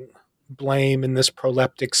wielding blame in this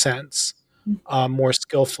proleptic sense more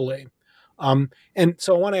skillfully. And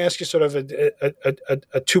so I want to ask you sort of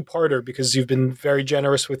a two-parter, because you've been very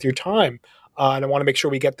generous with your time. And I want to make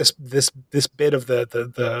sure we get this bit of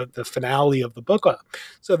the finale of the book up.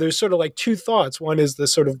 So there's sort of like two thoughts. One is the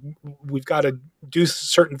sort of we've got to do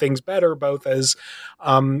certain things better, both as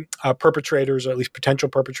perpetrators, or at least potential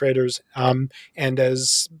perpetrators, and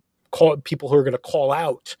as people who are going to call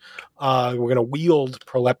out, we're going to wield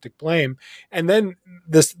proleptic blame. And then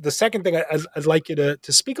the second thing I'd like you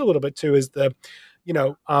to speak a little bit to is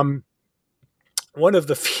one of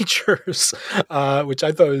the features, which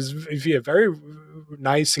I thought was very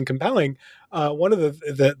nice and compelling, one of the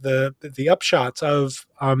upshots of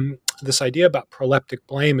this idea about proleptic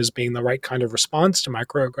blame as being the right kind of response to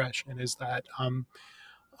microaggression is that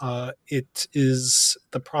it is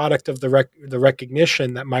the product of the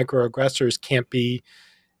recognition that microaggressors can't be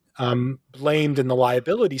blamed in the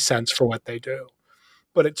liability sense for what they do.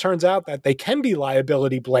 But it turns out that they can be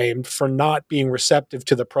liability blamed for not being receptive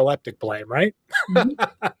to the proleptic blame, right?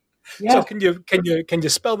 Mm-hmm. Yeah. So can you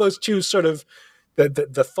spell those two sort of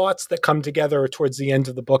the thoughts that come together towards the end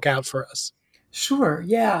of the book out for us? Sure.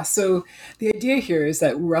 Yeah. So the idea here is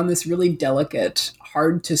that we're on this really delicate,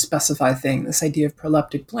 hard to specify thing, this idea of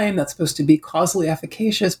proleptic blame that's supposed to be causally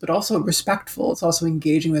efficacious, but also respectful. It's also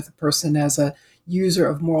engaging with the person as a user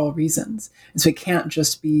of moral reasons. And so it can't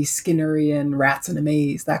just be Skinnerian rats in a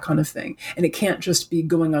maze, that kind of thing. And it can't just be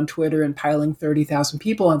going on Twitter and piling 30,000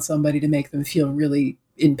 people on somebody to make them feel really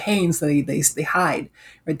in pain so they hide,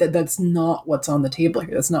 right? That's not what's on the table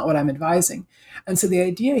here. That's not what I'm advising. And so the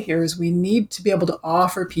idea here is we need to be able to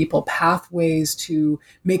offer people pathways to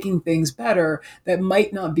making things better that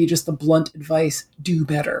might not be just the blunt advice, do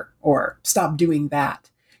better or stop doing that.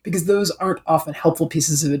 Because those aren't often helpful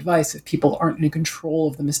pieces of advice if people aren't in control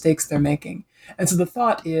of the mistakes they're making. And so the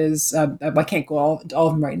thought is, I can't go all into all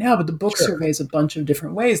of them right now, but the book surveys a bunch of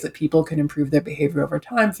different ways that people can improve their behavior over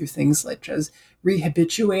time through things such as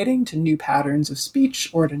rehabituating to new patterns of speech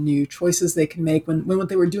or to new choices they can make when what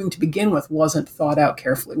they were doing to begin with wasn't thought out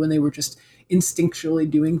carefully, when they were just instinctually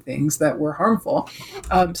doing things that were harmful.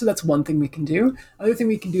 So that's one thing we can do. Another thing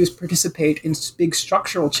we can do is participate in big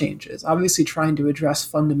structural changes, obviously trying to address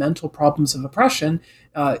fundamental problems of oppression,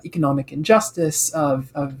 economic injustice,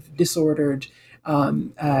 of disordered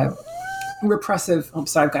repressive, I'm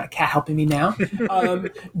sorry, I've got a cat helping me now,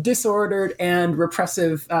 disordered and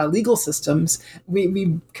repressive legal systems.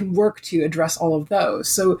 We can work to address all of those.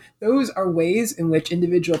 So those are ways in which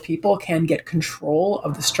individual people can get control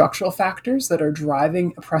of the structural factors that are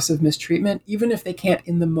driving oppressive mistreatment, even if they can't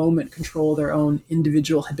in the moment control their own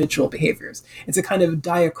individual habitual behaviors. It's a kind of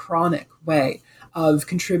diachronic way of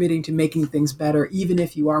contributing to making things better, even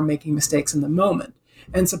if you are making mistakes in the moment.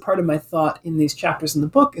 And so part of my thought in these chapters in the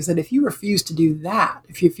book is that if you refuse to do that,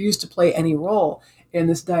 if you refuse to play any role in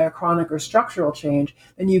this diachronic or structural change,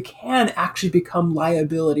 then you can actually become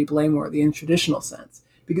liability blameworthy in traditional sense.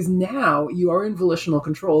 Because now you are in volitional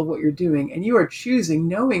control of what you're doing, and you are choosing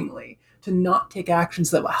knowingly to not take actions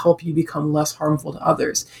that will help you become less harmful to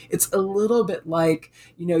others. It's a little bit like,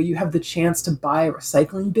 you have the chance to buy a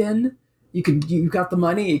recycling bin. You got the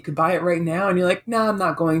money, you could buy it right now, and you're like, nah, I'm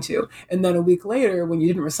not going to. And then a week later, when you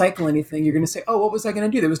didn't recycle anything, you're going to say, oh, what was I going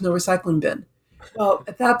to do? There was no recycling bin. Well,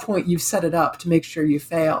 at that point, you've set it up to make sure you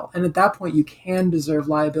fail. And at that point, you can deserve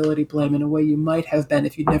liability blame in a way you might have been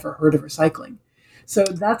if you'd never heard of recycling. So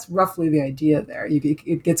that's roughly the idea there.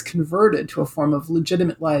 It gets converted to a form of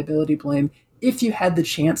legitimate liability blame if you had the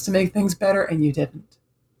chance to make things better and you didn't.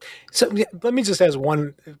 So let me just ask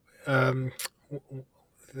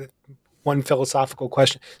one philosophical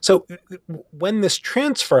question. So when this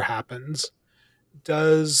transfer happens,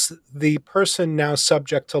 does the person now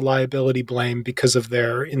subject to liability blame because of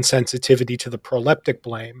their insensitivity to the proleptic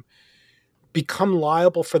blame become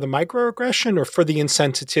liable for the microaggression or for the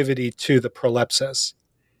insensitivity to the prolepsis?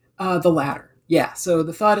 The latter. Yeah. So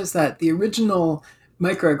the thought is that the original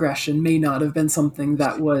microaggression may not have been something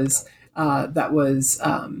that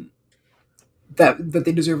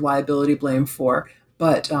they deserve liability blame for.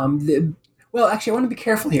 But actually, I want to be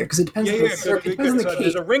careful here because it depends on the case.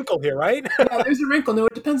 There's a wrinkle here, right? Yeah, there's a wrinkle. No,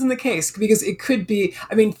 it depends on the case because it could be.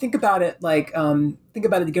 I mean, think about it again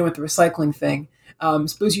with the recycling thing.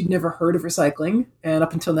 Suppose you'd never heard of recycling, and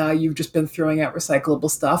up until now you've just been throwing out recyclable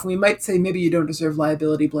stuff. And we might say maybe you don't deserve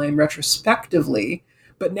liability blame retrospectively,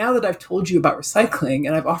 but now that I've told you about recycling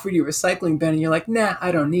and I've offered you a recycling bin, and you're like, nah,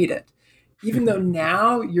 I don't need it. Even though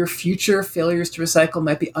now your future failures to recycle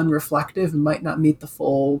might be unreflective and might not meet the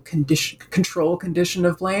full control condition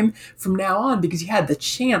of blame, from now on, because you had the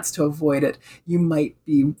chance to avoid it, you might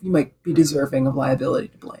be deserving of liability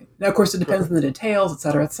to blame. Now, of course, it depends on the details, et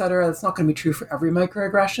cetera, et cetera. That's not going to be true for every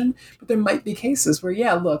microaggression, but there might be cases where,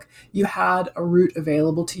 yeah, look, you had a route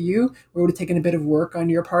available to you where it would have taken a bit of work on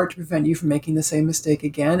your part to prevent you from making the same mistake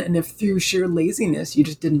again. And if through sheer laziness you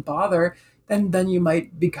just didn't bother, then you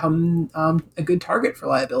might become a good target for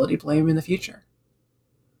liability blame in the future.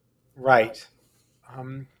 Right.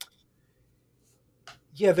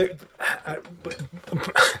 You've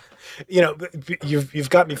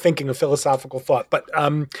got me thinking of philosophical thought. But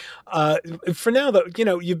for now, though,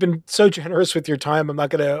 you've been so generous with your time. I'm not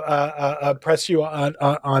going to press you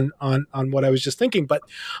on what I was just thinking. But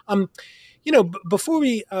before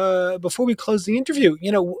we close the interview,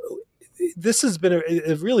 this has been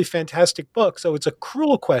a really fantastic book. So it's a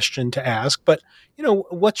cruel question to ask, but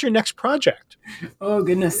what's your next project? Oh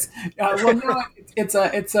goodness! It's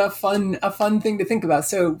a fun thing to think about.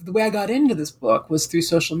 So the way I got into this book was through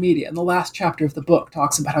social media, and the last chapter of the book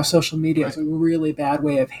talks about how social media is a really bad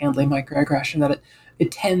way of handling microaggression. That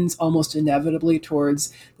it tends almost inevitably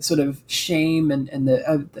towards the sort of shame and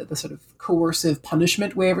the sort of coercive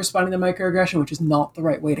punishment way of responding to microaggression, which is not the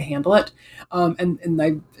right way to handle it. And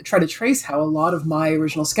I try to trace how a lot of my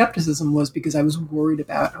original skepticism was because I was worried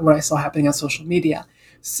about what I saw happening on social media.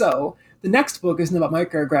 So the next book isn't about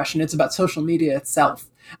microaggression, it's about social media itself.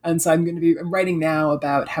 And so I'm writing now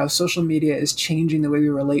about how social media is changing the way we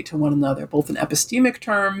relate to one another, both in epistemic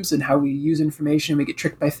terms and how we use information, we get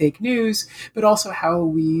tricked by fake news, but also how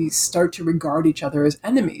we start to regard each other as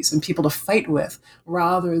enemies and people to fight with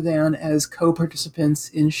rather than as co-participants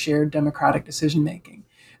in shared democratic decision-making.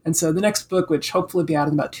 And so the next book, which hopefully will be out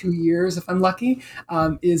in about 2 years, if I'm lucky,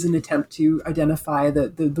 is an attempt to identify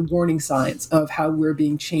the warning signs of how we're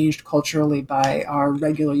being changed culturally by our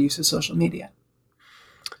regular use of social media.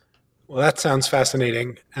 Well, that sounds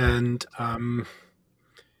fascinating. And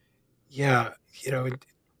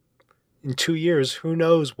in 2 years, who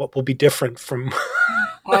knows what will be different from.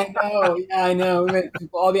 I know. Yeah, I know. We'll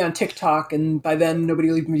all be on TikTok, and by then nobody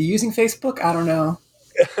will even be using Facebook. I don't know.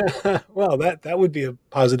 Well, that would be a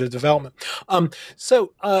positive development.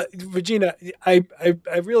 Regina, I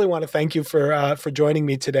really want to thank you for joining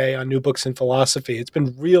me today on New Books in Philosophy. It's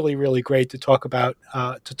been really, really great to talk about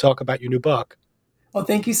your new book. Well,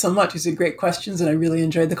 thank you so much. These are great questions, and I really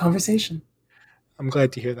enjoyed the conversation. I'm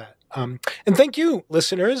glad to hear that. And thank you,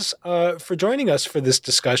 listeners, for joining us for this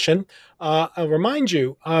discussion. I'll remind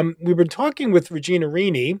you, we were talking with Regina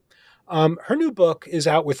Rini. Her new book is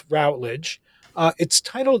out with Routledge. It's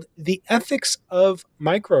titled The Ethics of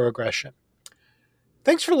Microaggression.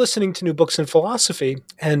 Thanks for listening to New Books in Philosophy,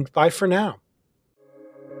 and bye for now.